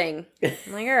flower thing.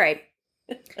 I'm like, all right.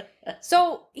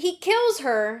 So he kills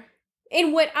her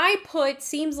in what I put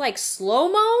seems like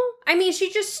slow-mo. I mean,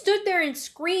 she just stood there and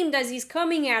screamed as he's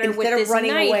coming at her with this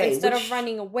knife instead of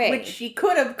running away. Which she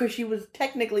could have, because she was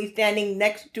technically standing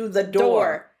next to the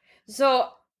door. So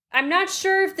I'm not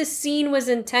sure if the scene was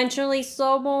intentionally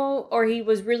slow-mo or he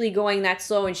was really going that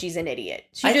slow and she's an idiot.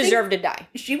 She deserved to die.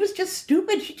 She was just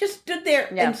stupid. She just stood there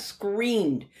and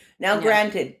screamed. Now,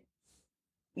 granted,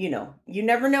 you know, you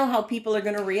never know how people are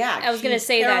going to react. I was going to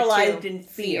say that too. Paralyzed in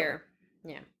fear.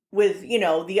 Yeah. With, you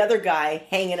know, the other guy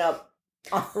hanging up.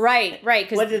 Right.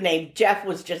 What's his name? Jeff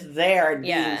was just there and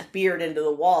being speared into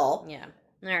the wall. Yeah.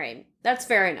 All right. That's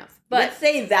fair enough. But let's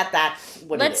say that's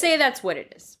what it is. Let's say that's what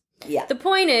it is. Yeah. The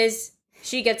point is,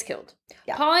 she gets killed.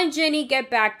 Yeah. Paul and Ginny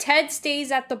get back. Ted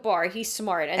stays at the bar. He's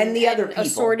smart. And the other people.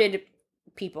 Assorted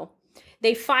people.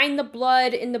 They find the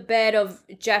blood in the bed of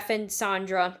Jeff and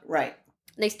Sandra. Right.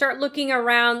 They start looking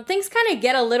around. Things kind of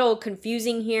get a little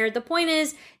confusing here. The point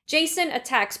is, Jason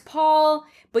attacks Paul,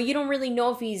 but you don't really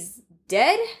know if he's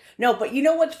dead. No, but you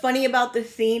know what's funny about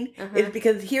this scene is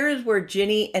because here is where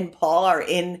Ginny and Paul are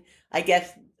in, I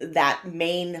guess, that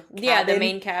main cabin. Yeah, the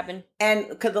main cabin. And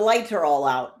because the lights are all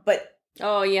out. But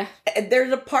oh, yeah.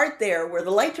 There's a part there where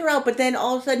the lights are out, but then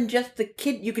all of a sudden just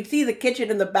you can see the kitchen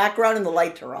in the background and the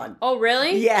lights are on. Oh,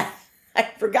 really? Yeah.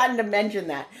 I'd forgotten to mention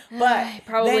that. But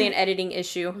probably an editing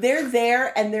issue. They're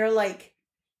there and they're like,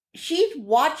 she's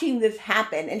watching this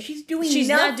happen and she's doing nothing. She's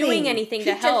not doing anything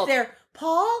to help. She's just there.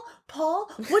 Paul,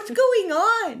 what's going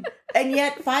on? And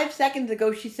yet 5 seconds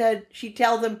ago she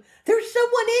tells him, there's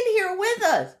someone in here with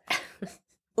us.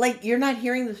 Like, you're not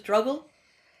hearing the struggle?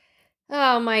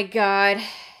 Oh my God.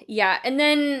 Yeah. And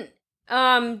then,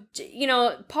 you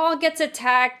know, Paul gets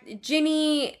attacked.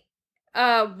 Ginny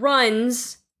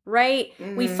runs, right?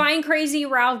 Mm-hmm. We find Crazy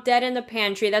Ralph dead in the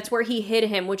pantry. That's where he hid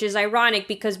him, which is ironic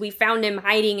because we found him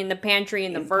hiding in the pantry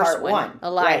in the first one.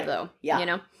 Alive, right. Though. Yeah. You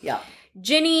know? Yeah.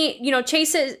 Ginny, you know,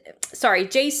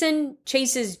 Jason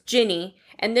chases Ginny,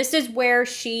 and this is where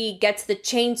she gets the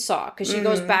chainsaw because she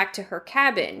goes back to her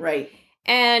cabin. Right.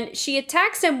 And she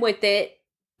attacks him with it,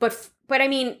 but I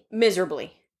mean,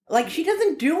 miserably. Like, she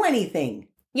doesn't do anything.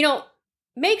 You know,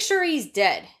 make sure he's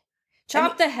dead.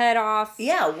 Chop the head off.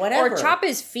 Yeah, whatever. Or chop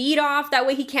his feet off. That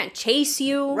way he can't chase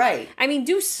you. Right. I mean,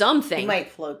 do something. He might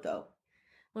float, though.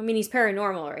 I mean, he's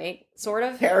paranormal, right? Sort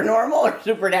of. Paranormal or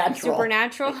supernatural?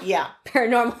 Supernatural? Yeah.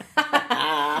 Paranormal.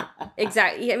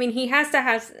 Exactly. I mean, he has to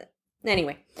have...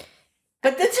 Anyway.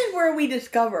 But this is where we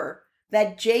discover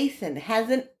that Jason has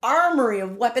an armory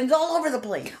of weapons all over the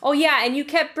place. Oh, yeah. And you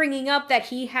kept bringing up that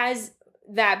he has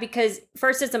that because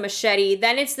first it's a machete,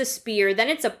 then it's the spear, then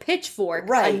it's a pitchfork,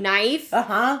 right. A knife,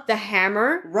 the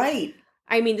hammer. Right.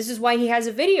 I mean, this is why he has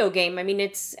a video game. I mean,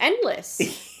 it's endless.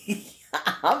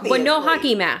 Obviously. But no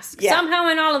hockey mask. Yeah. Somehow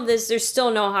in all of this, there's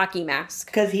still no hockey mask.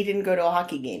 Because he didn't go to a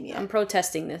hockey game yet. I'm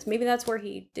protesting this. Maybe that's where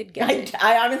he did get it.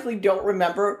 I honestly don't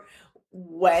remember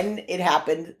when it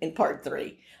happened in part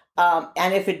 3.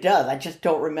 And if it does, I just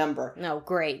don't remember. No,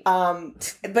 great.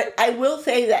 But I will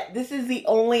say that this is the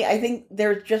only, I think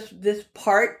there's just this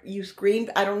part you screamed.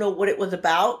 I don't know what it was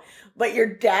about, but your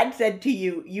dad said to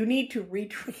you, you need to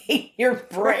retrain your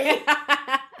brain.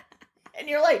 And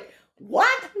you're like,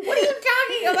 what? What are you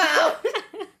talking about?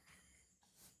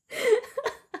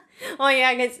 Oh,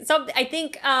 yeah, because I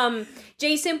think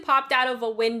Jason popped out of a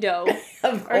window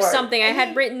or something. I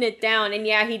had written it down, and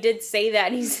yeah, he did say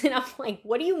that. And I'm like,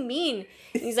 what do you mean?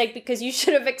 And he's like, because you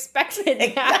should have expected that.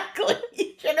 Exactly.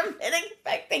 You should have been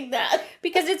expecting that.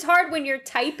 Because it's hard when you're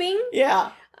typing. Yeah.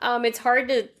 It's hard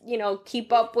to,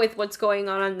 keep up with what's going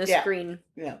on the screen.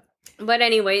 Yeah. But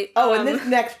anyway. Oh, and this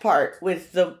next part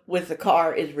with the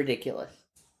car is ridiculous.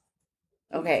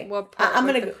 Okay. What part? I'm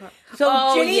going to go.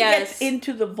 So Ginny gets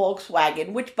into the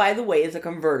Volkswagen, which, by the way, is a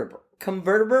convertible.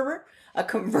 A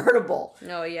convertible.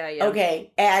 Oh, yeah.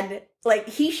 Okay. And,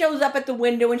 he shows up at the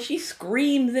window and she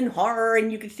screams in horror, and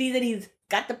you can see that he's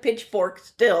got the pitchfork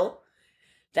still.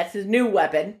 That's his new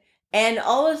weapon. And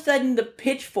all of a sudden, the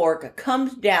pitchfork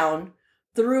comes down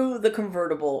through the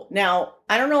convertible. Now,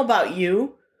 I don't know about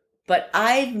you, but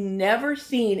I've never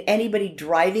seen anybody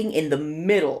driving in the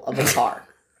middle of a car.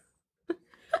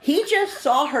 He just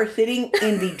saw her sitting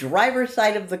in the driver's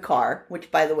side of the car, which,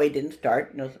 by the way, didn't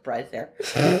start. No surprise there.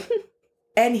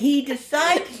 And he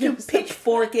decides to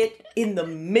pitchfork it in the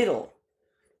middle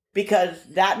because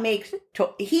that makes...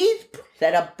 he's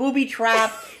set up booby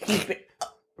trap. He's been...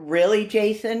 Really,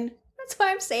 Jason? That's why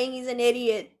I'm saying he's an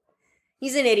idiot.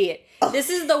 He's an idiot. Oh. This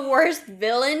is the worst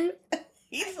villain.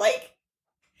 He's like...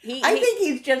 I think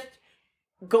he's just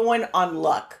going on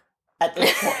luck at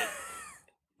this point.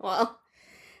 Well...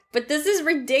 But this is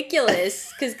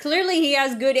ridiculous, because clearly he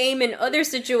has good aim in other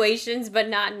situations, but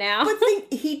not now. But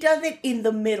he does it in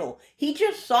the middle. He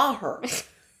just saw her.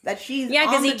 That she's yeah,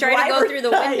 because he tried to go through the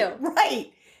window.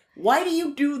 Right. Why do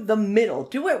you do the middle?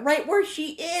 Do it right where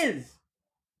she is.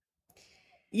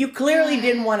 You clearly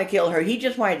didn't want to kill her. He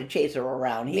just wanted to chase her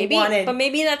around. But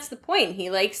maybe that's the point. He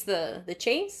likes the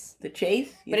chase. The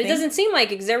chase? But it doesn't seem like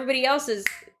it because everybody else is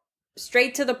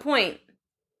straight to the point.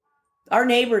 Our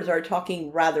neighbors are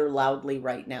talking rather loudly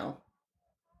right now.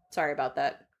 Sorry about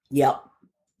that. Yep.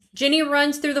 Ginny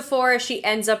runs through the forest. She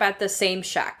ends up at the same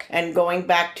shack. And going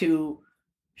back to,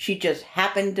 she just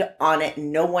happened on it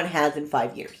and no one has in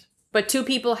 5 years. But 2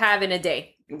 people have in a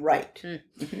day. Right.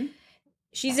 Mm-hmm.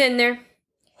 She's in there.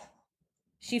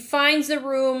 She finds the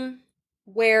room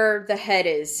where the head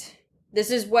is.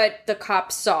 This is what the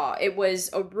cops saw. It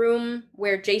was a room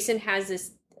where Jason has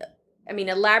this,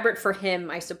 elaborate for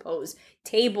him, I suppose,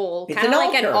 table. Kind of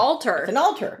like an altar. It's an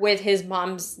altar. With his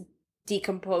mom's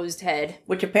decomposed head.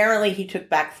 Which apparently he took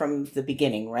back from the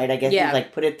beginning, right? I guess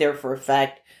he put it there for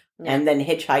effect and then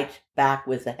hitchhiked back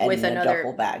with the head in a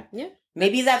duffel bag. Yeah.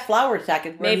 Maybe that flour sack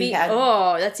is where he had...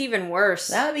 Oh, that's even worse.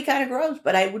 That would be kind of gross,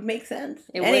 but it would make sense.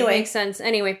 It would make sense.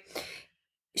 Anyway,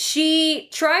 she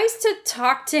tries to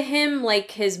talk to him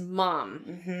like his mom.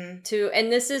 Mm-hmm. And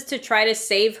this is to try to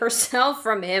save herself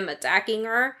from him attacking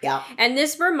her. Yeah. And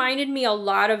this reminded me a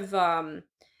lot of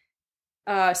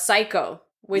Psycho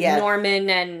with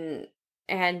Norman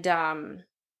and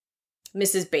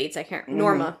Mrs. Bates. I can't...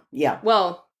 Norma. Yeah.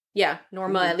 Well, yeah,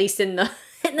 Norma, at least in the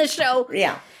show.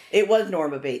 Yeah. It was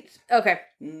Norma Bates. Okay.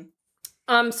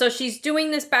 So she's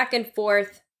doing this back and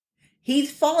forth.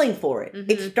 He's falling for it. Mm-hmm.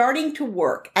 It's starting to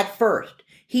work at first.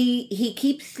 He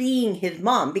keeps seeing his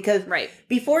mom because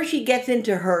before she gets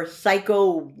into her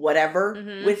psycho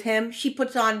whatever with him, she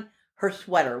puts on her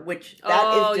sweater, which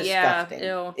that is disgusting.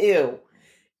 Yeah. Ew.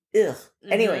 Ugh.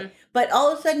 Anyway, but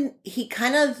all of a sudden he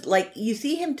kind of you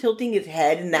see him tilting his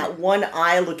head and that one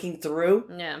eye looking through.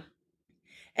 Yeah.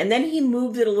 And then he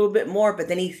moves it a little bit more, but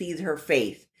then he sees her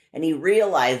face and he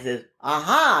realizes,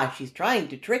 aha, she's trying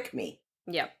to trick me.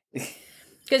 Yeah.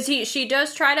 Because she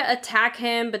does try to attack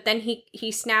him, but then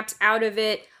he snaps out of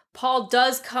it. Paul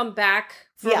does come back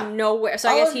from nowhere. So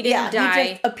I guess he didn't die. He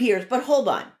just appears. But hold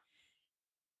on.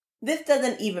 This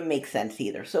doesn't even make sense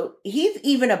either. So he's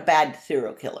even a bad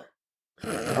serial killer.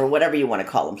 Or whatever you want to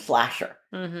call him, slasher.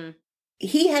 Mm-hmm.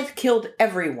 He has killed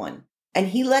everyone. And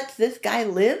he lets this guy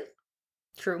live?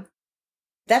 True.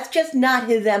 That's just not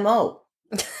his MO.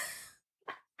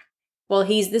 Well,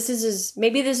 this is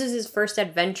his first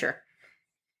adventure.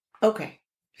 Okay.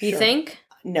 You think?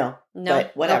 No.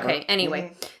 But whatever. Okay.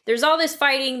 Anyway, there's all this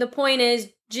fighting. The point is,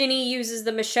 Ginny uses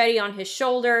the machete on his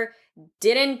shoulder.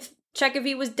 Didn't check if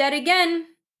he was dead again.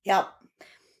 Yep.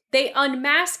 They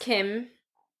unmask him,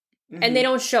 and they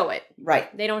don't show it.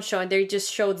 Right. They don't show it. They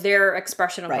just show their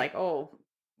expression of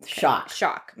shock.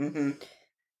 Shock. Mm-hmm.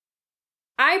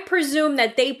 I presume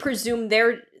that they presume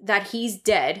that he's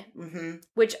dead,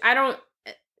 which I don't...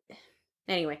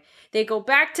 Anyway, they go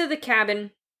back to the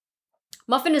cabin.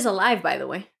 Muffin is alive, by the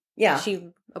way. Yeah. She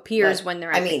appears when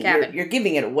they're at the cabin. You're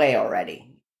giving it away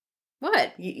already.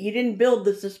 What? You didn't build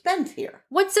the suspense here.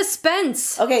 What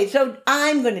suspense? Okay, so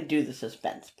I'm going to do the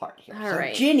suspense part here. All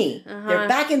right. Ginny, they're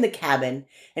back in the cabin,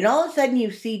 and all of a sudden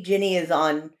you see Ginny is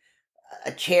on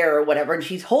a chair or whatever, and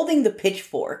she's holding the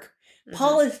pitchfork.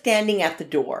 Paul is standing at the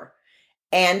door,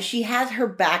 and she has her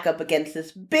back up against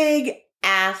this big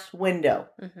ass window.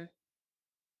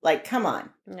 Come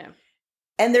on. Yeah.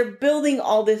 And they're building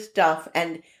all this stuff,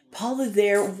 and Paul is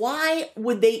there. Why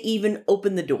would they even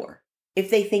open the door if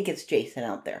they think it's Jason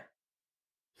out there?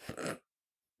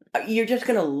 You're just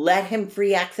going to let him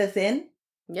free access in?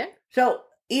 Yeah. So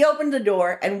he opens the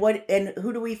door, and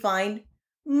who do we find?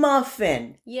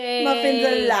 Muffin. Yay.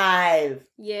 Muffin's alive.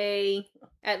 Yay.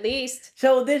 At least.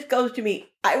 So this goes to me.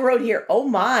 I wrote here, oh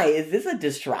my, is this a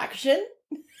distraction?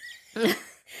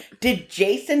 Did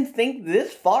Jason think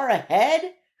this far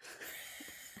ahead?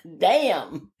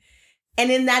 Damn.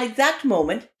 And in that exact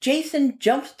moment, Jason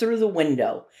jumps through the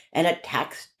window and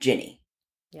attacks Ginny.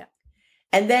 Yeah.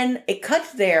 And then it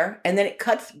cuts there, and then it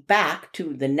cuts back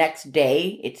to the next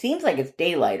day. It seems like it's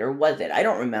daylight, or was it? I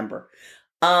don't remember.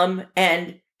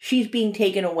 And she's being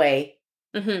taken away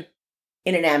in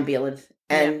an ambulance,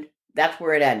 and that's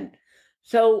where it ended.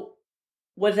 So,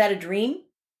 was that a dream?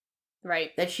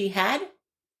 Right. That she had?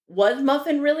 Was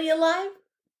Muffin really alive?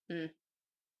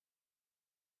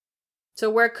 So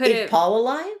where could Is Paul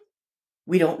alive?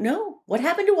 We don't know. What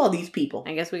happened to all these people?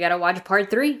 I guess we gotta watch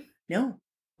part 3. No.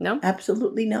 No?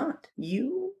 Absolutely not.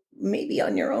 You may be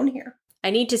on your own here. I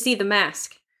need to see the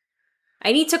mask.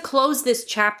 I need to close this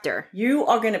chapter. You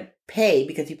are going to pay,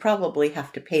 because you probably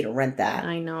have to pay to rent that.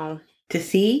 I know. To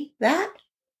see that?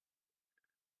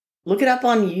 Look it up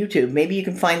on YouTube. Maybe you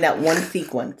can find that one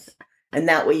sequence. And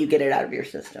that way you get it out of your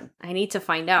system. I need to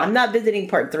find out. I'm not visiting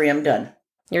part 3. I'm done.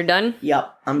 You're done?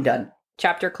 Yep, I'm done.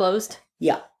 Chapter closed?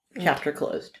 Yeah, chapter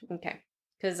closed. Okay.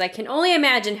 Because I can only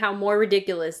imagine how more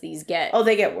ridiculous these get. Oh,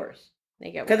 they get worse.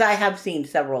 They get worse. Because I have seen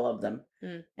several of them.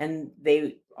 And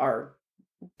they are...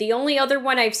 The only other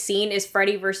one I've seen is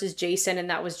Freddy versus Jason, and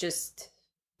that was just...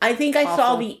 I think I awful.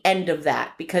 saw the end of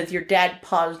that because your dad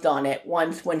paused on it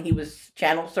once when he was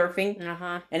channel surfing.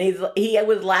 And he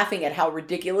was laughing at how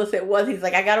ridiculous it was. He's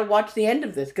like, I gotta watch the end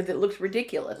of this because it looks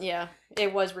ridiculous. Yeah,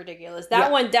 it was ridiculous.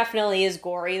 That one definitely is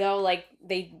gory, though. Like,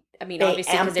 obviously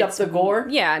because it's the gore.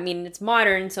 Yeah, it's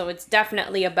modern, so it's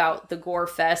definitely about the gore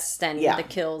fest and the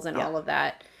kills and all of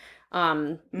that.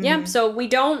 Yeah, so we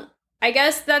don't... I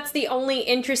guess that's the only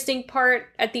interesting part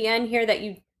at the end here that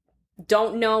you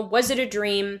don't know. Was it a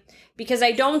dream? Because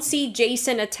I don't see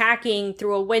Jason attacking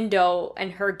through a window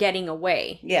and her getting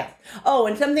away. Yeah. Oh,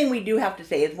 and something we do have to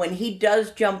say is when he does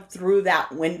jump through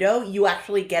that window, you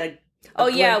actually get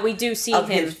a we do see of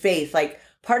him. His face. Like,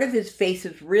 part of his face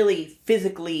is really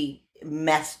physically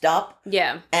messed up.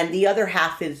 Yeah. And the other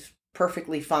half is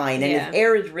perfectly fine. And his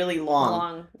hair is really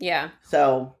long. Yeah.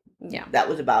 So... yeah, that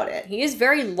was about it. He is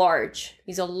very large.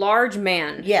 He's a large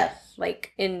man. Yes,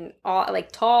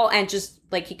 tall and just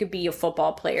like he could be a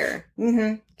football player.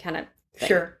 Kind of thing.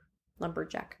 Sure,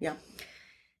 lumberjack. Yeah.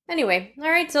 Anyway, all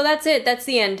right. So that's it. That's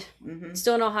the end.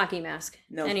 Still no hockey mask.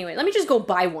 No. Anyway, let me just go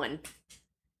buy one,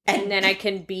 and then I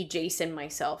can be Jason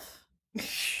myself.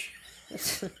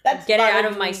 Get it out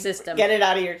of my system. Get it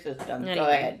out of your system. Anyway. Go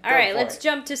ahead. All right, let's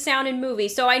jump to sound and movie.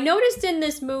 So I noticed in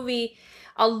this movie,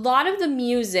 a lot of the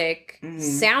music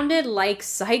sounded like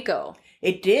Psycho.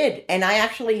 It did. And I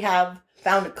actually have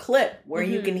found a clip where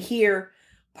you can hear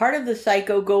part of the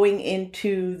Psycho going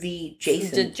into the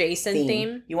Jason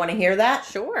theme. You want to hear that?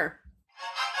 Sure.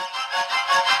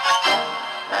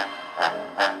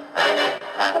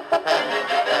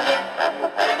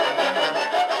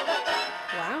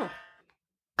 Wow.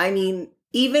 I mean,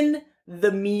 even...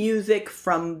 the music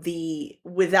from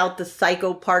without the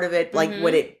Psycho part of it, like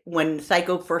when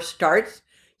Psycho first starts,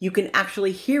 you can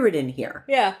actually hear it in here.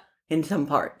 Yeah. In some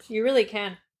parts. You really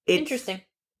can. It's interesting.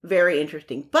 Very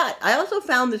interesting. But I also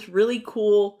found this really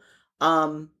cool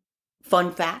fun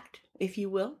fact, if you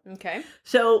will. Okay.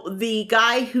 So the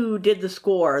guy who did the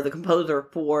score, the composer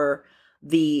for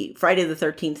the Friday the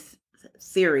 13th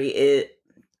series,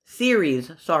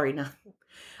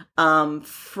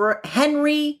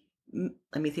 Henry...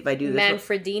 let me see if I do this.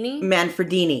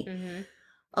 Manfredini.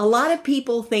 A lot of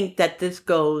people think that this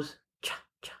goes cha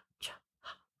cha cha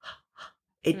ha ha ha.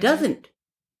 It doesn't.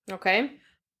 Okay.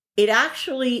 It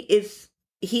actually is.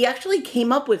 He actually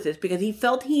came up with this because he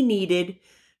felt he needed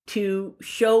to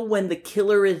show when the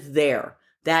killer is there,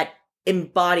 that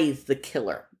embodies the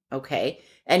killer. Okay,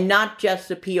 and not just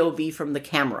the POV from the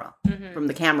camera, from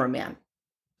the cameraman.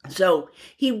 So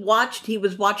he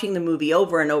was watching the movie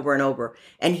over and over and over,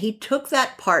 and he took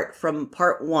that part from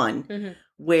part one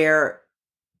where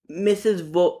Mrs.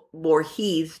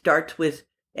 Voorhees starts with,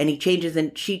 and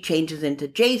she changes into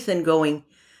Jason going,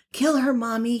 kill her,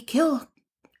 mommy, kill,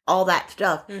 all that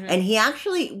stuff. And he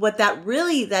actually, what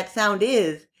that sound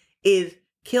is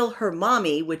kill her,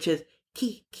 mommy, which is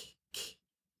ki, ki, ki,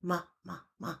 ma, ma,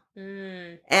 ma.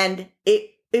 And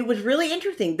it was really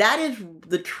interesting. That is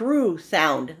the true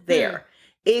sound there.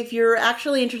 If you're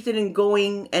actually interested in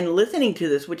going and listening to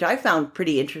this, which I found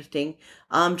pretty interesting,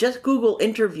 just Google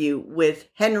interview with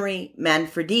Henry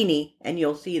Manfredini and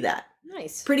you'll see that.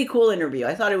 Nice. Pretty cool interview.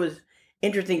 I thought it was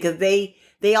interesting because they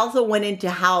also went into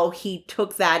how he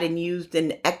took that and used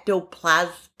an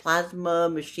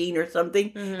ectoplasma machine or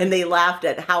something. And they laughed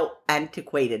at how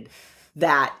antiquated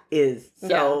that is.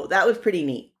 So that was pretty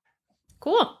neat.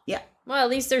 Cool. Yeah. Well,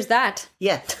 at least there's that.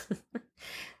 Yes.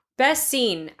 Best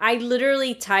scene. I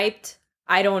literally typed,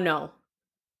 I don't know.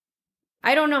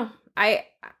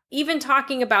 Even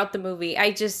talking about the movie,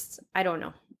 I don't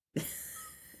know.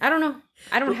 I don't know.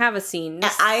 I don't have a scene.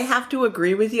 I have to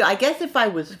agree with you. I guess if I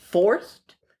was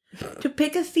forced to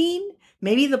pick a scene,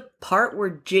 maybe the part where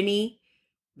Ginny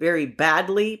very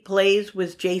badly plays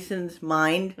with Jason's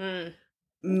mind.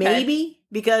 Maybe,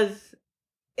 because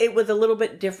it was a little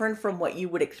bit different from what you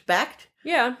would expect.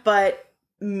 Yeah. But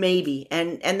maybe.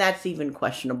 And that's even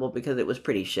questionable because it was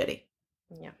pretty shitty.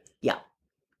 Yeah. Yeah.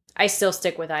 I still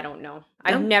stick with I don't know.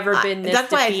 I've never been this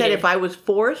That's why defeated. I said if I was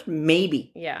forced,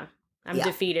 maybe. Yeah. I'm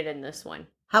defeated in this one.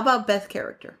 How about best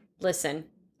character? Listen,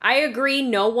 I agree,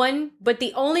 no one. But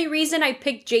the only reason I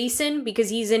picked Jason, because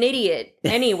he's an idiot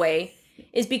anyway,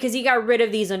 is because he got rid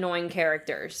of these annoying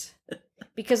characters.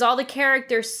 Because all the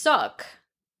characters suck.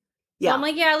 Yeah. So I'm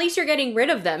like, yeah, at least you're getting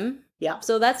rid of them. Yeah.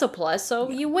 So that's a plus.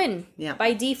 So you win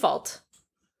by default.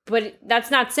 But that's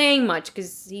not saying much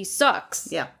because he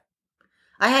sucks. Yeah.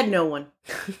 I had no one.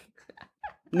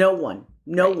 No one.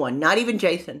 No one. Not even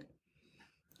Jason.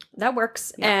 That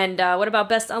works. Yeah. And what about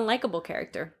best unlikable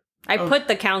character? I put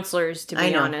the counselors, to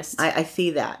be honest. I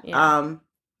see that. Yeah.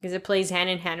 Because it plays hand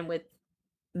in hand with...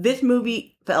 This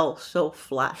movie fell so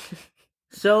flat.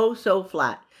 so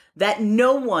flat. That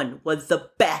no one was the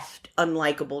best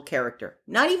unlikable character.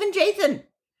 Not even Jason.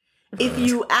 If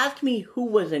you asked me who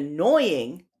was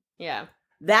annoying... Yeah.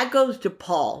 That goes to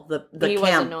Paul, the was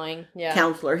annoying. Yeah.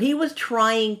 counselor. He was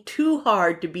trying too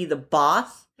hard to be the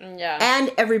boss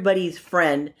and everybody's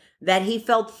friend that he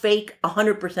felt fake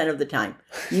 100% of the time.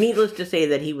 Needless to say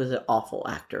that he was an awful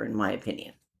actor, in my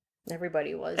opinion.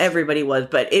 Everybody was. Everybody was,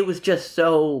 but it was just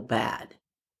so bad.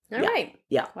 All right.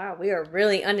 Yeah. Wow, we are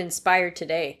really uninspired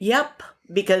today. Yep.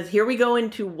 Because here we go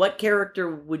into what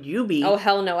character would you be? Oh,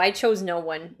 hell no. I chose no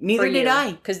one. Neither did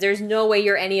I. Because there's no way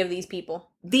you're any of these people.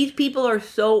 These people are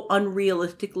so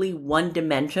unrealistically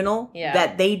one-dimensional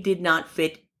that they did not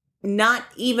fit not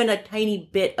even a tiny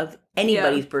bit of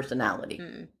anybody's personality.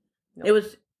 Nope. It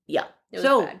was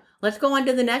bad. Let's go on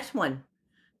to the next one.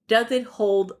 Does it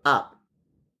hold up?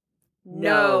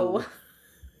 No.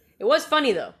 It was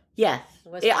funny, though. Yes.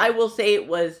 I will say it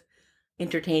was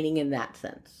entertaining in that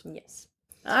sense. Yes.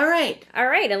 All right.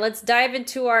 And let's dive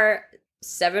into our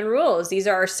 7 rules. These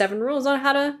are our 7 rules on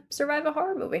how to survive a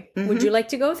horror movie. Mm-hmm. Would you like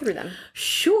to go through them?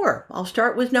 Sure. I'll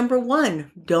start with number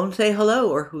 1. Don't say hello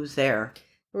or who's there.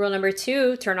 Rule number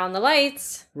 2, turn on the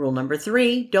lights. Rule number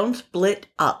 3, don't split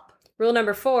up. Rule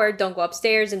number 4, don't go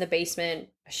upstairs, in the basement,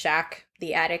 a shack,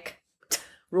 the attic.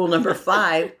 Rule number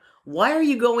 5, why are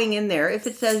you going in there if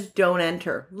it says don't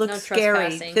enter? Looks scary.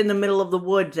 It's in the middle of the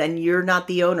woods and you're not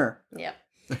the owner. Yep.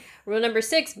 Rule number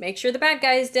 6, make sure the bad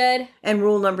guy is dead. And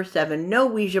rule number 7, no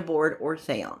Ouija board or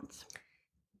seance.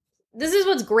 This is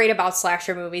what's great about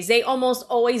slasher movies. They almost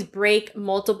always break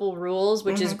multiple rules,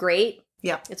 which is great.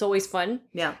 Yeah. It's always fun.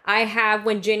 Yeah. I have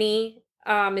when Ginny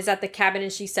is at the cabin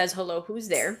and she says, hello, who's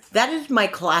there? That is my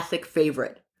classic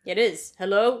favorite. It is.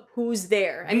 Hello, who's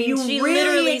there? I mean, you she really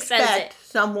literally expect says it.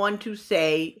 Someone to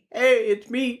say, hey, it's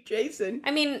me, Jason.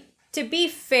 I mean, to be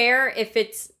fair, if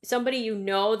it's somebody you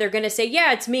know, they're going to say,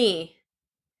 yeah, it's me.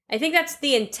 I think that's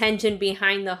the intention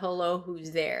behind the hello,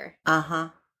 who's there. Uh-huh.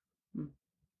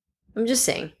 I'm just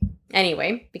saying.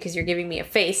 Anyway, because you're giving me a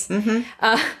face.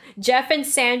 Jeff and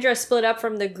Sandra split up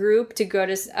from the group to go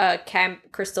to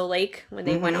Camp Crystal Lake when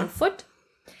they went on foot.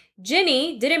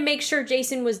 Ginny didn't make sure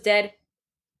Jason was dead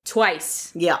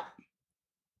twice. Yeah.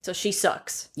 So she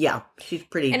sucks. Yeah, she's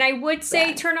pretty And I would say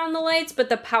bad. Turn on the lights, but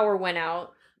the power went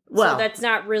out. Well, so that's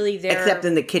not really their... Except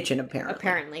in the kitchen, apparently.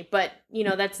 Apparently. But,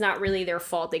 that's not really their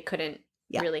fault. They couldn't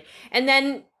really. And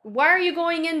then, why are you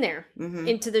going in there?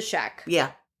 Into the shack?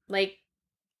 Yeah. Like,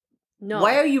 no.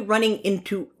 Why are you running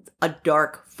into a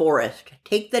dark forest?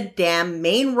 Take the damn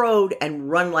main road and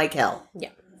run like hell. Yeah.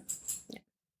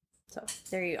 So,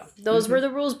 there you go. Those were the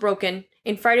rules broken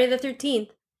in Friday the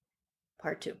 13th,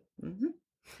 Part 2.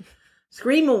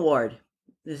 Scream Award.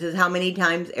 This is how many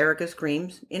times Erica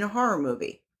screams in a horror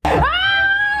movie.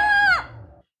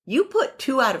 You put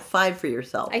 2 out of 5 for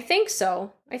yourself. I think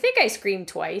so. I think I screamed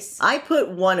twice. I put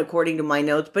 1 according to my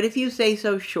notes, but if you say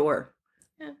so, sure.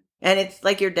 Yeah. And it's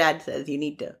like your dad says, you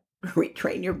need to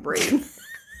retrain your brain.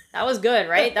 That was good,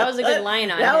 right? That was a good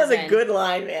line on That was a end. good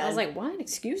line, man. I was like, what?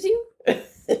 Excuse you?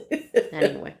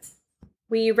 Anyway.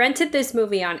 We rented this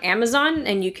movie on Amazon,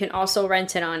 and you can also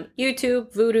rent it on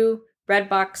YouTube, Vudu,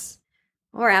 Redbox,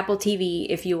 or Apple TV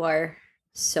if you are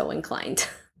so inclined.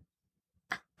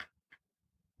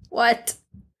 What?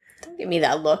 Don't give me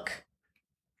that look.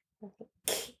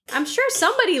 I'm sure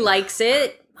somebody likes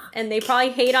it, and they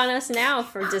probably hate on us now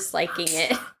for disliking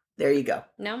it. There you go.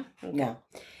 No? Okay. No.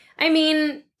 I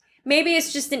mean, maybe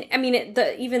it's just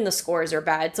even the scores are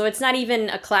bad, so it's not even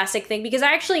a classic thing, because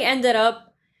I actually ended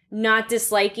up not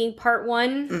disliking Part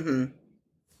 1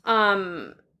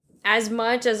 as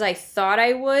much as I thought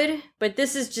I would, but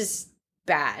this is just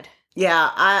bad. Yeah,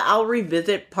 I'll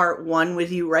revisit Part 1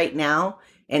 with you right now,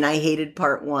 and I hated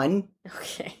Part 1.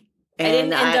 Okay. And I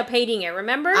didn't end up hating it,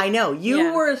 remember? I know.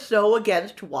 You were so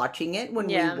against watching it when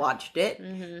we watched it.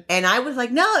 And I was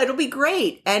like, no, it'll be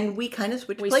great. And we kind of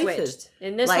switched places.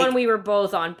 In this one, we were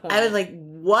both on point. I was like,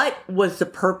 what was the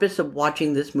purpose of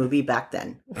watching this movie back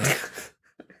then? I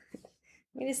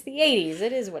mean, it's the 80s.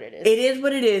 It is what it is. It is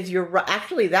what it is. You're right.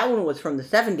 Actually, that one was from the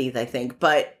 70s, I think.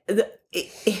 But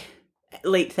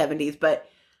late 70s. But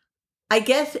I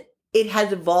guess it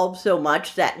has evolved so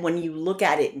much that when you look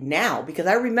at it now, because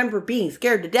I remember being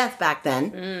scared to death back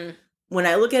then. When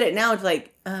I look at it now, it's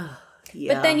like, oh,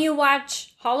 Yeah. But then you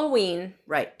watch Halloween.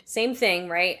 Right. Same thing,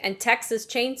 right? And Texas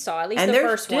Chainsaw, at least and the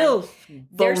first one.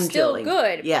 They're still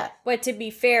good. Yeah. But to be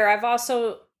fair,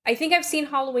 I think I've seen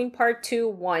Halloween Part 2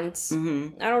 once.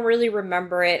 Mm-hmm. I don't really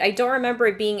remember it. I don't remember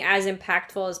it being as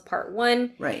impactful as Part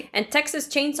 1. Right. And Texas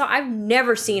Chainsaw, I've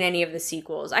never seen any of the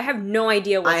sequels. I have no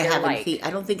idea what they're like. I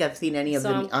don't think I've seen any of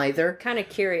them either. Kind of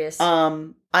curious.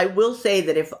 I will say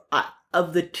that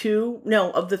of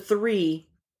the three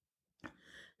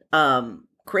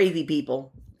crazy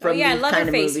people from these Leatherface, kind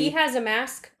of movies, he has a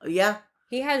mask. Yeah.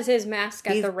 He has his mask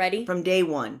at the ready. From day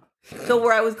one. So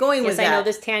where I was going with that... Yes, I know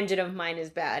this tangent of mine is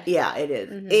bad. Yeah, it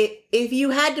is. Mm-hmm. If you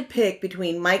had to pick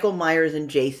between Michael Myers and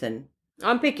Jason...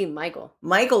 I'm picking Michael.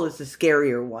 Michael is the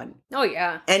scarier one. Oh,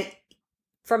 yeah. And...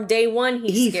 From day one,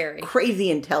 he's scary.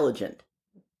 Crazy intelligent,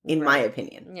 in my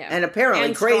opinion. Yeah. And apparently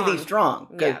and crazy strong.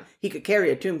 Because yeah. he could carry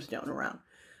a tombstone around.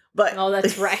 But... Oh,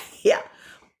 that's right. Yeah.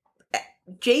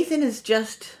 Jason is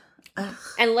just...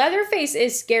 And Leatherface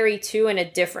is scary, too, in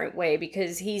a different way.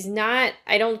 Because he's not...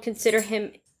 I don't consider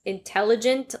him...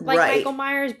 intelligent like Michael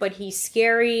Myers, but he's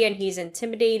scary and he's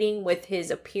intimidating with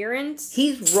his appearance.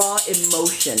 He's raw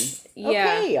emotion.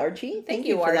 Yeah. Okay, Archie. Thank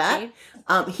you for Archie.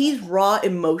 that. He's raw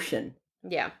emotion.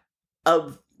 Yeah.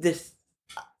 Of this.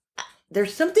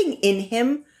 There's something in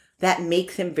him that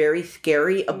makes him very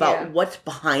scary about what's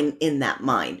behind in that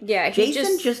mind. Yeah.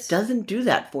 Jason just doesn't do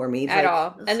that for me. At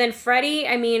all. And then Freddy,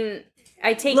 I mean,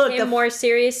 I take him more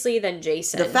seriously than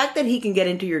Jason. The fact that he can get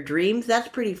into your dreams, that's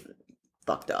pretty...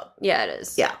 fucked up. Yeah, it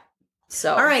is. Yeah.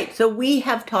 So. All right. So we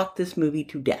have talked this movie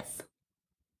to death.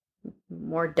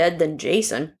 More dead than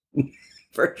Jason.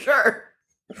 For sure.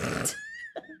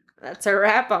 That's a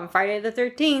wrap on Friday the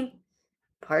 13th,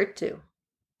 Part 2.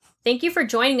 Thank you for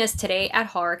joining us today at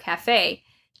Horror Cafe.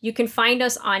 You can find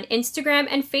us on Instagram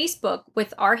and Facebook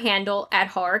with our handle at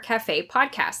Horror Cafe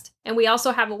Podcast. And we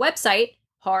also have a website,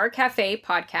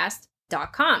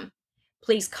 horrorcafepodcast.com.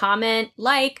 Please comment,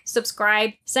 like,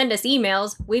 subscribe, send us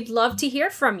emails. We'd love to hear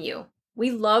from you.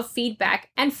 We love feedback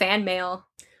and fan mail.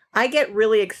 I get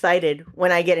really excited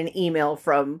when I get an email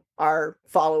from our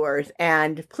followers.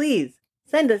 And please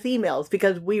send us emails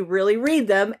because we really read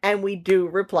them and we do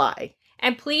reply.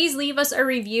 And please leave us a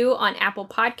review on Apple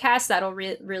Podcasts. That'll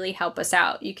really help us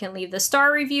out. You can leave the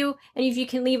star review. And if you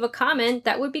can leave a comment,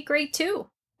 that would be great too.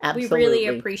 Absolutely. We really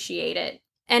appreciate it.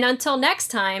 And until next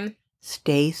time...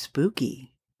 stay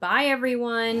spooky. Bye,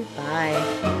 everyone.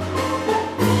 Bye.